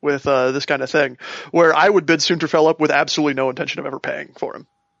Ball with this kind of thing, where I would bid Soontir Fel up with absolutely no intention of ever paying for him,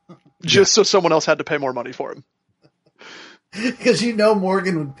 just so someone else had to pay more money for him. Because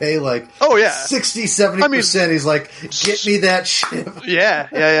Morgan would pay 60, 70%. He's like, get me that shit. Yeah.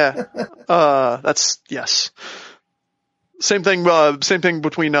 That's yes. Same thing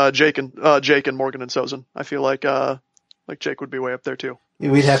between Jake and Morgan and Sozin. I feel like Jake would be way up there too.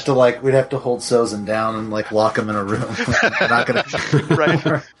 We'd have to hold Sozin down and lock him in a room. We're not gonna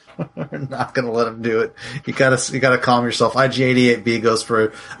right. We're not gonna let him do it. You gotta calm yourself. IG88B goes for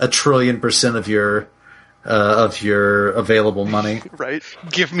 1,000,000,000% of your available money. Right.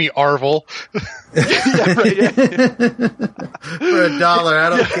 Give me Arvel. For $1, I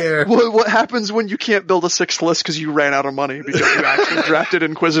don't care. What happens when you can't build a 6th list because you ran out of money because you actually drafted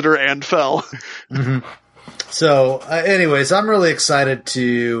Inquisitor and Fel? Mm-hmm. So, anyways, I'm really excited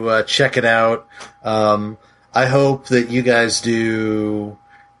to check it out. I hope that you guys do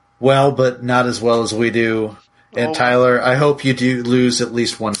well, but not as well as we do. And Tyler, I hope you do lose at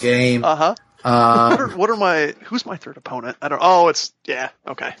least one game. Who's my third opponent? I don't. Oh,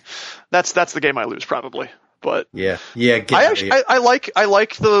 okay. That's the game I lose probably. But yeah. I like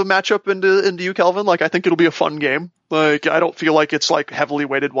the matchup into you, Kelvin. I think it'll be a fun game. I don't feel like it's heavily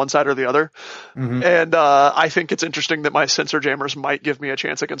weighted one side or the other. Mm-hmm. And I think it's interesting that my Sensor Jammers might give me a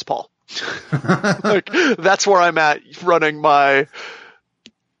chance against Paul. That's where I'm at running my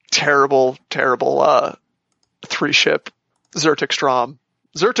terrible 3-ship Zertic Strom.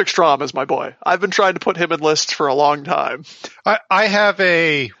 Zertic Strom is my boy. I've been trying to put him in lists for a long time. I have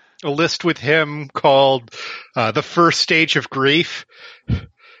a list with him called The First Stage of Grief.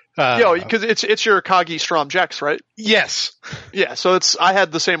 Because it's your Kagi Strom Jex, right? Yes. Yeah, so I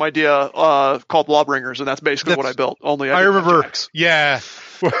had the same idea called Lawbringers, and that's basically what I built. Only I remember, Jacks. yeah,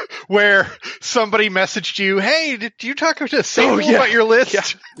 where somebody messaged you, "Hey, did you talk to Sable about your list?" Yeah.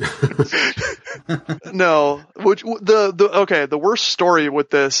 No, the worst story with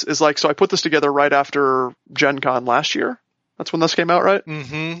this is like, so I put this together right after Gen Con last year. That's when this came out, right?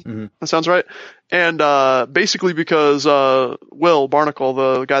 Mm-hmm. That sounds right. And basically because Will Barnacle,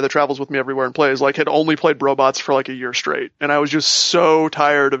 the guy that travels with me everywhere and plays, like had only played robots for like a year straight, and I was just so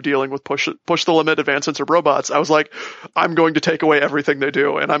tired of dealing with push the limit advanced sensor robots. I was like, I'm going to take away everything they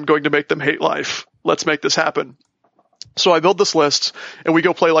do, and I'm going to make them hate life. Let's make this happen. So I build this list, and we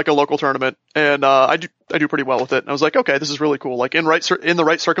go play like a local tournament, and I do pretty well with it. And I was like, okay, this is really cool. Like in the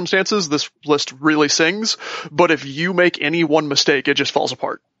right circumstances, this list really sings. But if you make any one mistake, it just falls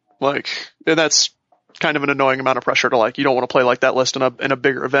apart. Like, and that's kind of an annoying amount of pressure to like. You don't want to play like that list in a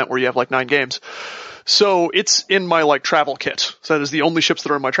bigger event where you have like 9 games. So it's in my like travel kit. So that is the only ships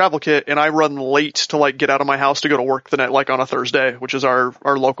that are in my travel kit, and I run late to like get out of my house to go to work the night, like on a Thursday, which is our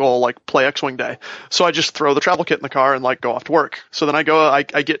local like play X-Wing day. So I just throw the travel kit in the car and like go off to work. So then I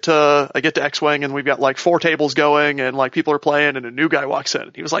get to X-Wing, and we've got like 4 tables going, and like people are playing, and a new guy walks in.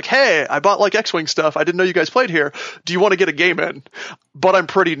 He was like, "Hey, I bought like X-Wing stuff. I didn't know you guys played here. Do you want to get a game in? But I'm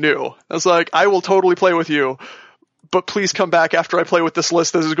pretty new." I was like, "I will totally play with you, but please come back after I play with this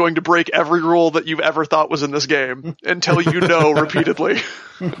list that is going to break every rule that you've ever thought was in this game until you know repeatedly."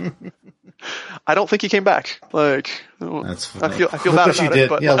 I don't think he came back. Like, that's funny. I feel bad about it,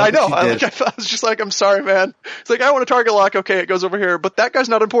 but yeah, I know. I was just like, I'm sorry, man. It's like, I want a target lock. Okay, it goes over here, but that guy's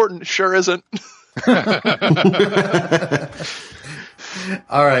not important. Sure isn't.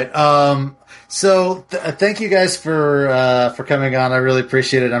 All right. So thank you guys for coming on. I really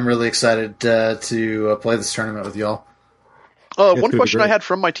appreciate it. I'm really excited to play this tournament with y'all. One question I had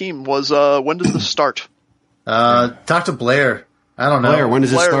from my team was, when does this start? Talk to Blair. I don't know. Blair, when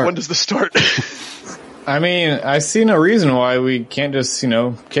does it start? When does this start? I mean, I see no reason why we can't just,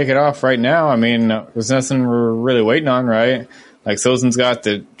 kick it off right now. I mean, there's nothing we're really waiting on, right? Like, Sozen's got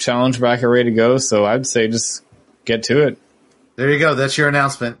the challenge bracket ready to go, so I'd say just get to it. There you go. That's your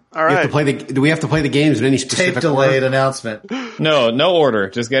announcement. All right. Do we have to play the games in any specific tape delayed order? Announcement. No order.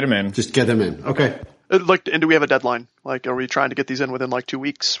 Just get them in. Just get them in. Okay. Like, and do we have a deadline? Like, are we trying to get these in within like 2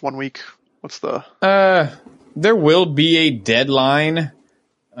 weeks, 1 week? What's the? There will be a deadline.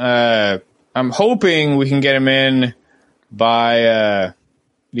 I'm hoping we can get them in by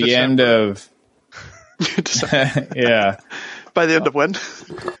the end of. Yeah. By the end of when?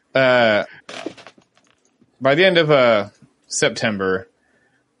 By the end of September.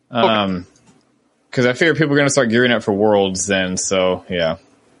 Because I figure people are going to start gearing up for Worlds then. So yeah.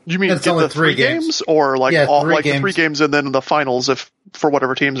 You mean it's get only the 3 games, or like all like the 3 games and then the finals if for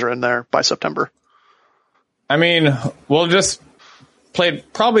whatever teams are in there by September? I mean, we'll just play.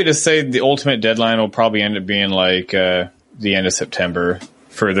 Probably to say the ultimate deadline will probably end up being like the end of September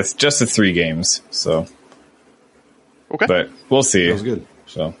for just the 3 games. So. Okay. But we'll see. That was good.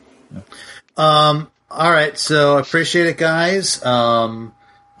 So. Yeah. All right. So I appreciate it, guys.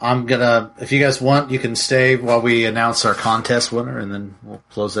 I'm gonna, if you guys want, you can stay while we announce our contest winner, and then we'll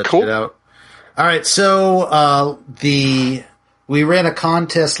close that shit out. All right. So we ran a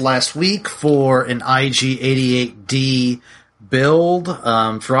contest last week for an IG-88D build.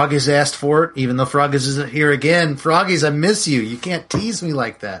 Froggy's asked for it, even though Froggy's isn't here again. Froggy's, I miss you. You can't tease me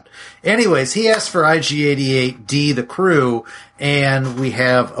like that. Anyways, he asked for IG-88D, the crew, and we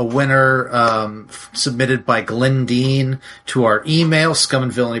have a winner submitted by Glenn Dean to our email,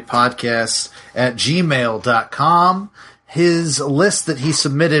 scumandvillainy@gmail.com. His list that he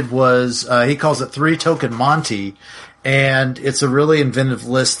submitted was, he calls it 3 Token Monty, and it's a really inventive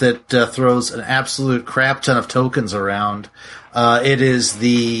list that throws an absolute crap ton of tokens around. It is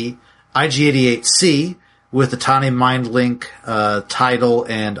the IG-88C with the Tani Mind Link, Tidal,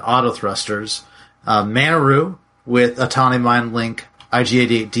 and Auto Thrusters. Manaru with a Tani Mind Link,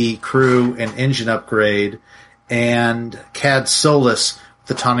 IG-88D crew, and engine upgrade. And Cad Solus with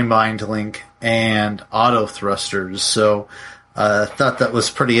the Tani Mind Link and Auto Thrusters. So I thought that was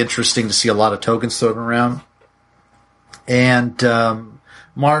pretty interesting to see a lot of tokens thrown around. And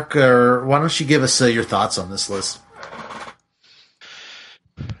Mark, why don't you give us your thoughts on this list?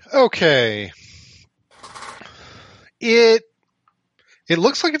 Okay. It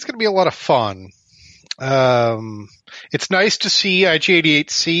looks like it's going to be a lot of fun. It's nice to see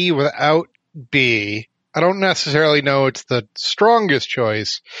IG-88C without B. I don't necessarily know it's the strongest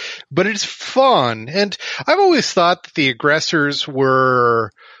choice, but it's fun. And I've always thought that the aggressors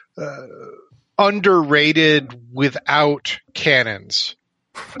were underrated without cannons.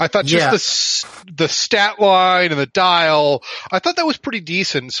 I thought just the stat line and the dial, I thought that was pretty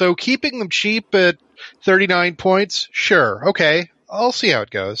decent. So keeping them cheap at 39 points, sure, okay, I'll see how it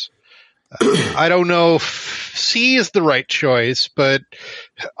goes. I don't know if C is the right choice, but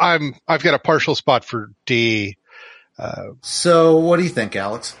I've got a partial spot for D. So what do you think,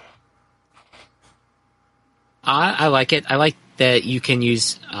 Alex? I like it. I like that you can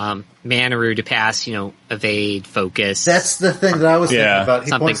use Manaroo to pass, evade, focus. That's the thing that I was thinking about. He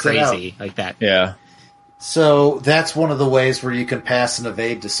something points that out. crazy like that. Yeah. So that's one of the ways where you can pass and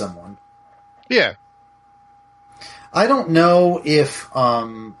evade to someone. Yeah. I don't know if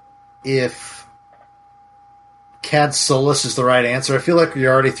Cad Solus is the right answer. I feel like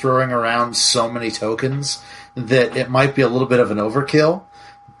you're already throwing around so many tokens that it might be a little bit of an overkill.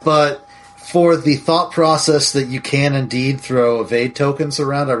 But for the thought process that you can indeed throw evade tokens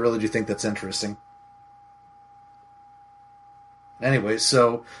around, I really do think that's interesting. Anyway,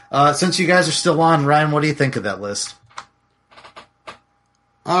 so since you guys are still on, Ryan, what do you think of that list?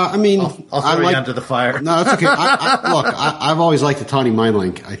 I mean, I'll throw you onto the fire. No, it's okay. I've always liked the Tawny Mind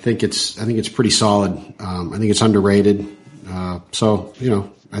Link. I think it's pretty solid. I think it's underrated. So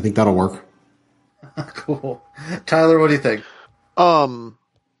I think that'll work. Cool. Tyler, what do you think?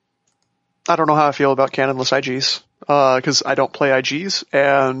 I don't know how I feel about cannonless IGs, because I don't play IGs,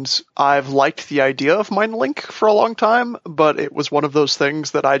 and I've liked the idea of Mind Link for a long time, but it was one of those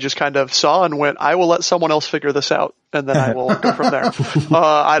things that I just kind of saw and went, I will let someone else figure this out, and then I will go from there.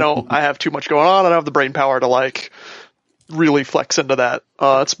 I have too much going on, I don't have the brain power to, really flex into that.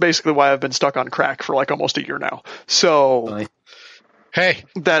 It's basically why I've been stuck on crack for, almost a year now. So, hey,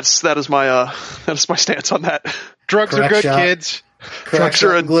 that is my stance on that. Drugs are good, kids. Drugs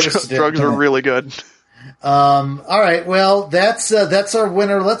are really good. All right. Well, that's our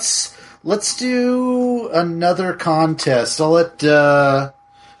winner. Let's do another contest. I'll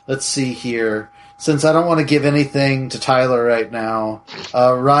let's see here. Since I don't want to give anything to Tyler right now,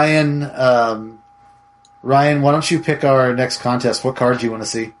 Ryan, why don't you pick our next contest? What card do you want to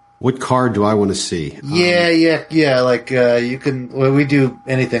see? What card do I want to see? Yeah. You can. Well, we do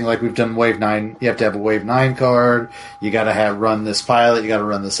anything like we've done Wave 9. You have to have a Wave 9 card. You got to run this pilot. You got to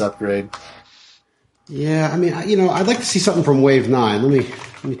run this upgrade. Yeah, I mean, I'd like to see something from Wave 9. Let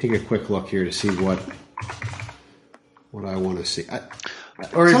me take a quick look here to see what I want to see.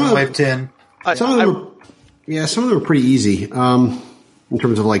 Or even Wave 10. Some of them are pretty easy in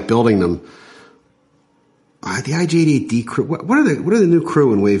terms of building them. The IG-88D crew. What are the new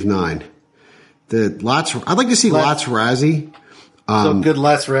crew in Wave 9? I'd like to see Lats Razzie. Some good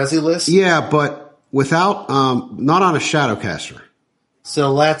Lats Razzie list? Yeah, but without, not on a Shadowcaster.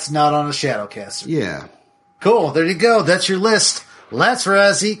 So Lats not on a Shadowcaster. Yeah. Cool, there you go. That's your list. Lats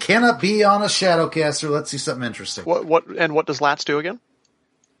Razzie cannot be on a Shadowcaster. Let's see something interesting. What does Lats do again?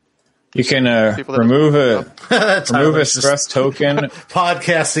 You can remove a stress token.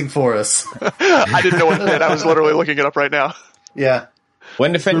 Podcasting for us. I didn't know what it did. I was literally looking it up right now. Yeah.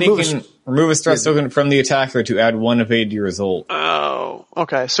 When defending, can remove a stress token from the attacker to add 1 evade to your result. Oh,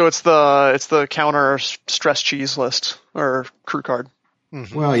 okay. So it's the counter stress cheese list or crew card.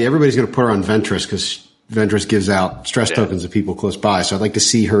 Mm-hmm. Well, yeah, everybody's going to put her on Ventress because Ventress gives out stress tokens to people close by. So I'd like to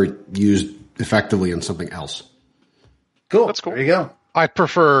see her used effectively on something else. Cool. That's cool. There you go. I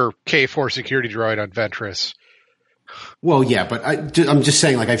prefer K4 security droid on Ventress. Well, yeah, but I'm just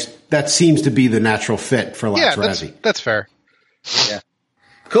saying, that seems to be the natural fit for Lats Razzie. That's fair. Yeah.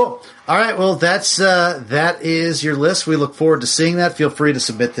 Cool. All right. Well, that is your list. We look forward to seeing that. Feel free to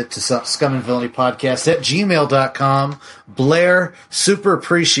submit that to scumandvillainy.podcast@gmail.com. Blair super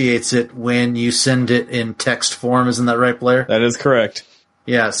appreciates it when you send it in text form. Isn't that right, Blair? That is correct.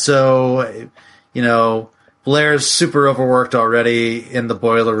 Yeah. So, Blair's super overworked already in the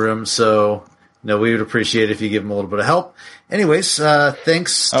boiler room, so we would appreciate it if you give him a little bit of help. Anyways,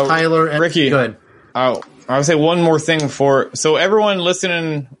 thanks, Tyler. And Ricky, go ahead. I would say one more thing so everyone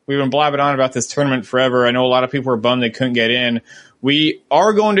listening, we've been blabbing on about this tournament forever. I know a lot of people are bummed they couldn't get in. We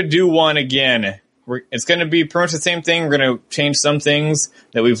are going to do one again. It's going to be pretty much the same thing. We're going to change some things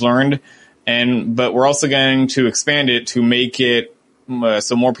that we've learned, but we're also going to expand it to make it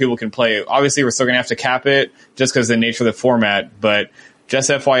so more people can play. Obviously, we're still going to have to cap it just because of the nature of the format, but just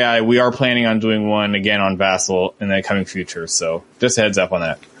FYI, we are planning on doing one again on Vassal in the coming future, so just a heads up on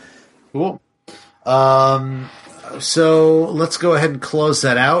that. Cool. So let's go ahead and close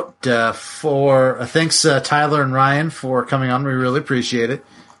that out. Thanks, Tyler and Ryan, for coming on. We really appreciate it.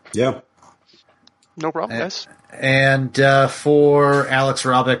 Yeah. No problem, guys. And for Alex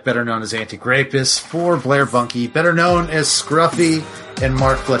Ralbeck, better known as Anti-Grapus, for Blair Bunky, better known as Scruffy, and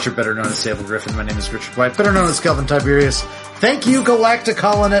Mark Fletcher, better known as Sable Griffin, my name is Richard White, better known as Kelvin Tiberius. Thank you, Galactic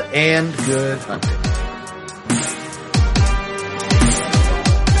Holonet, and good hunting.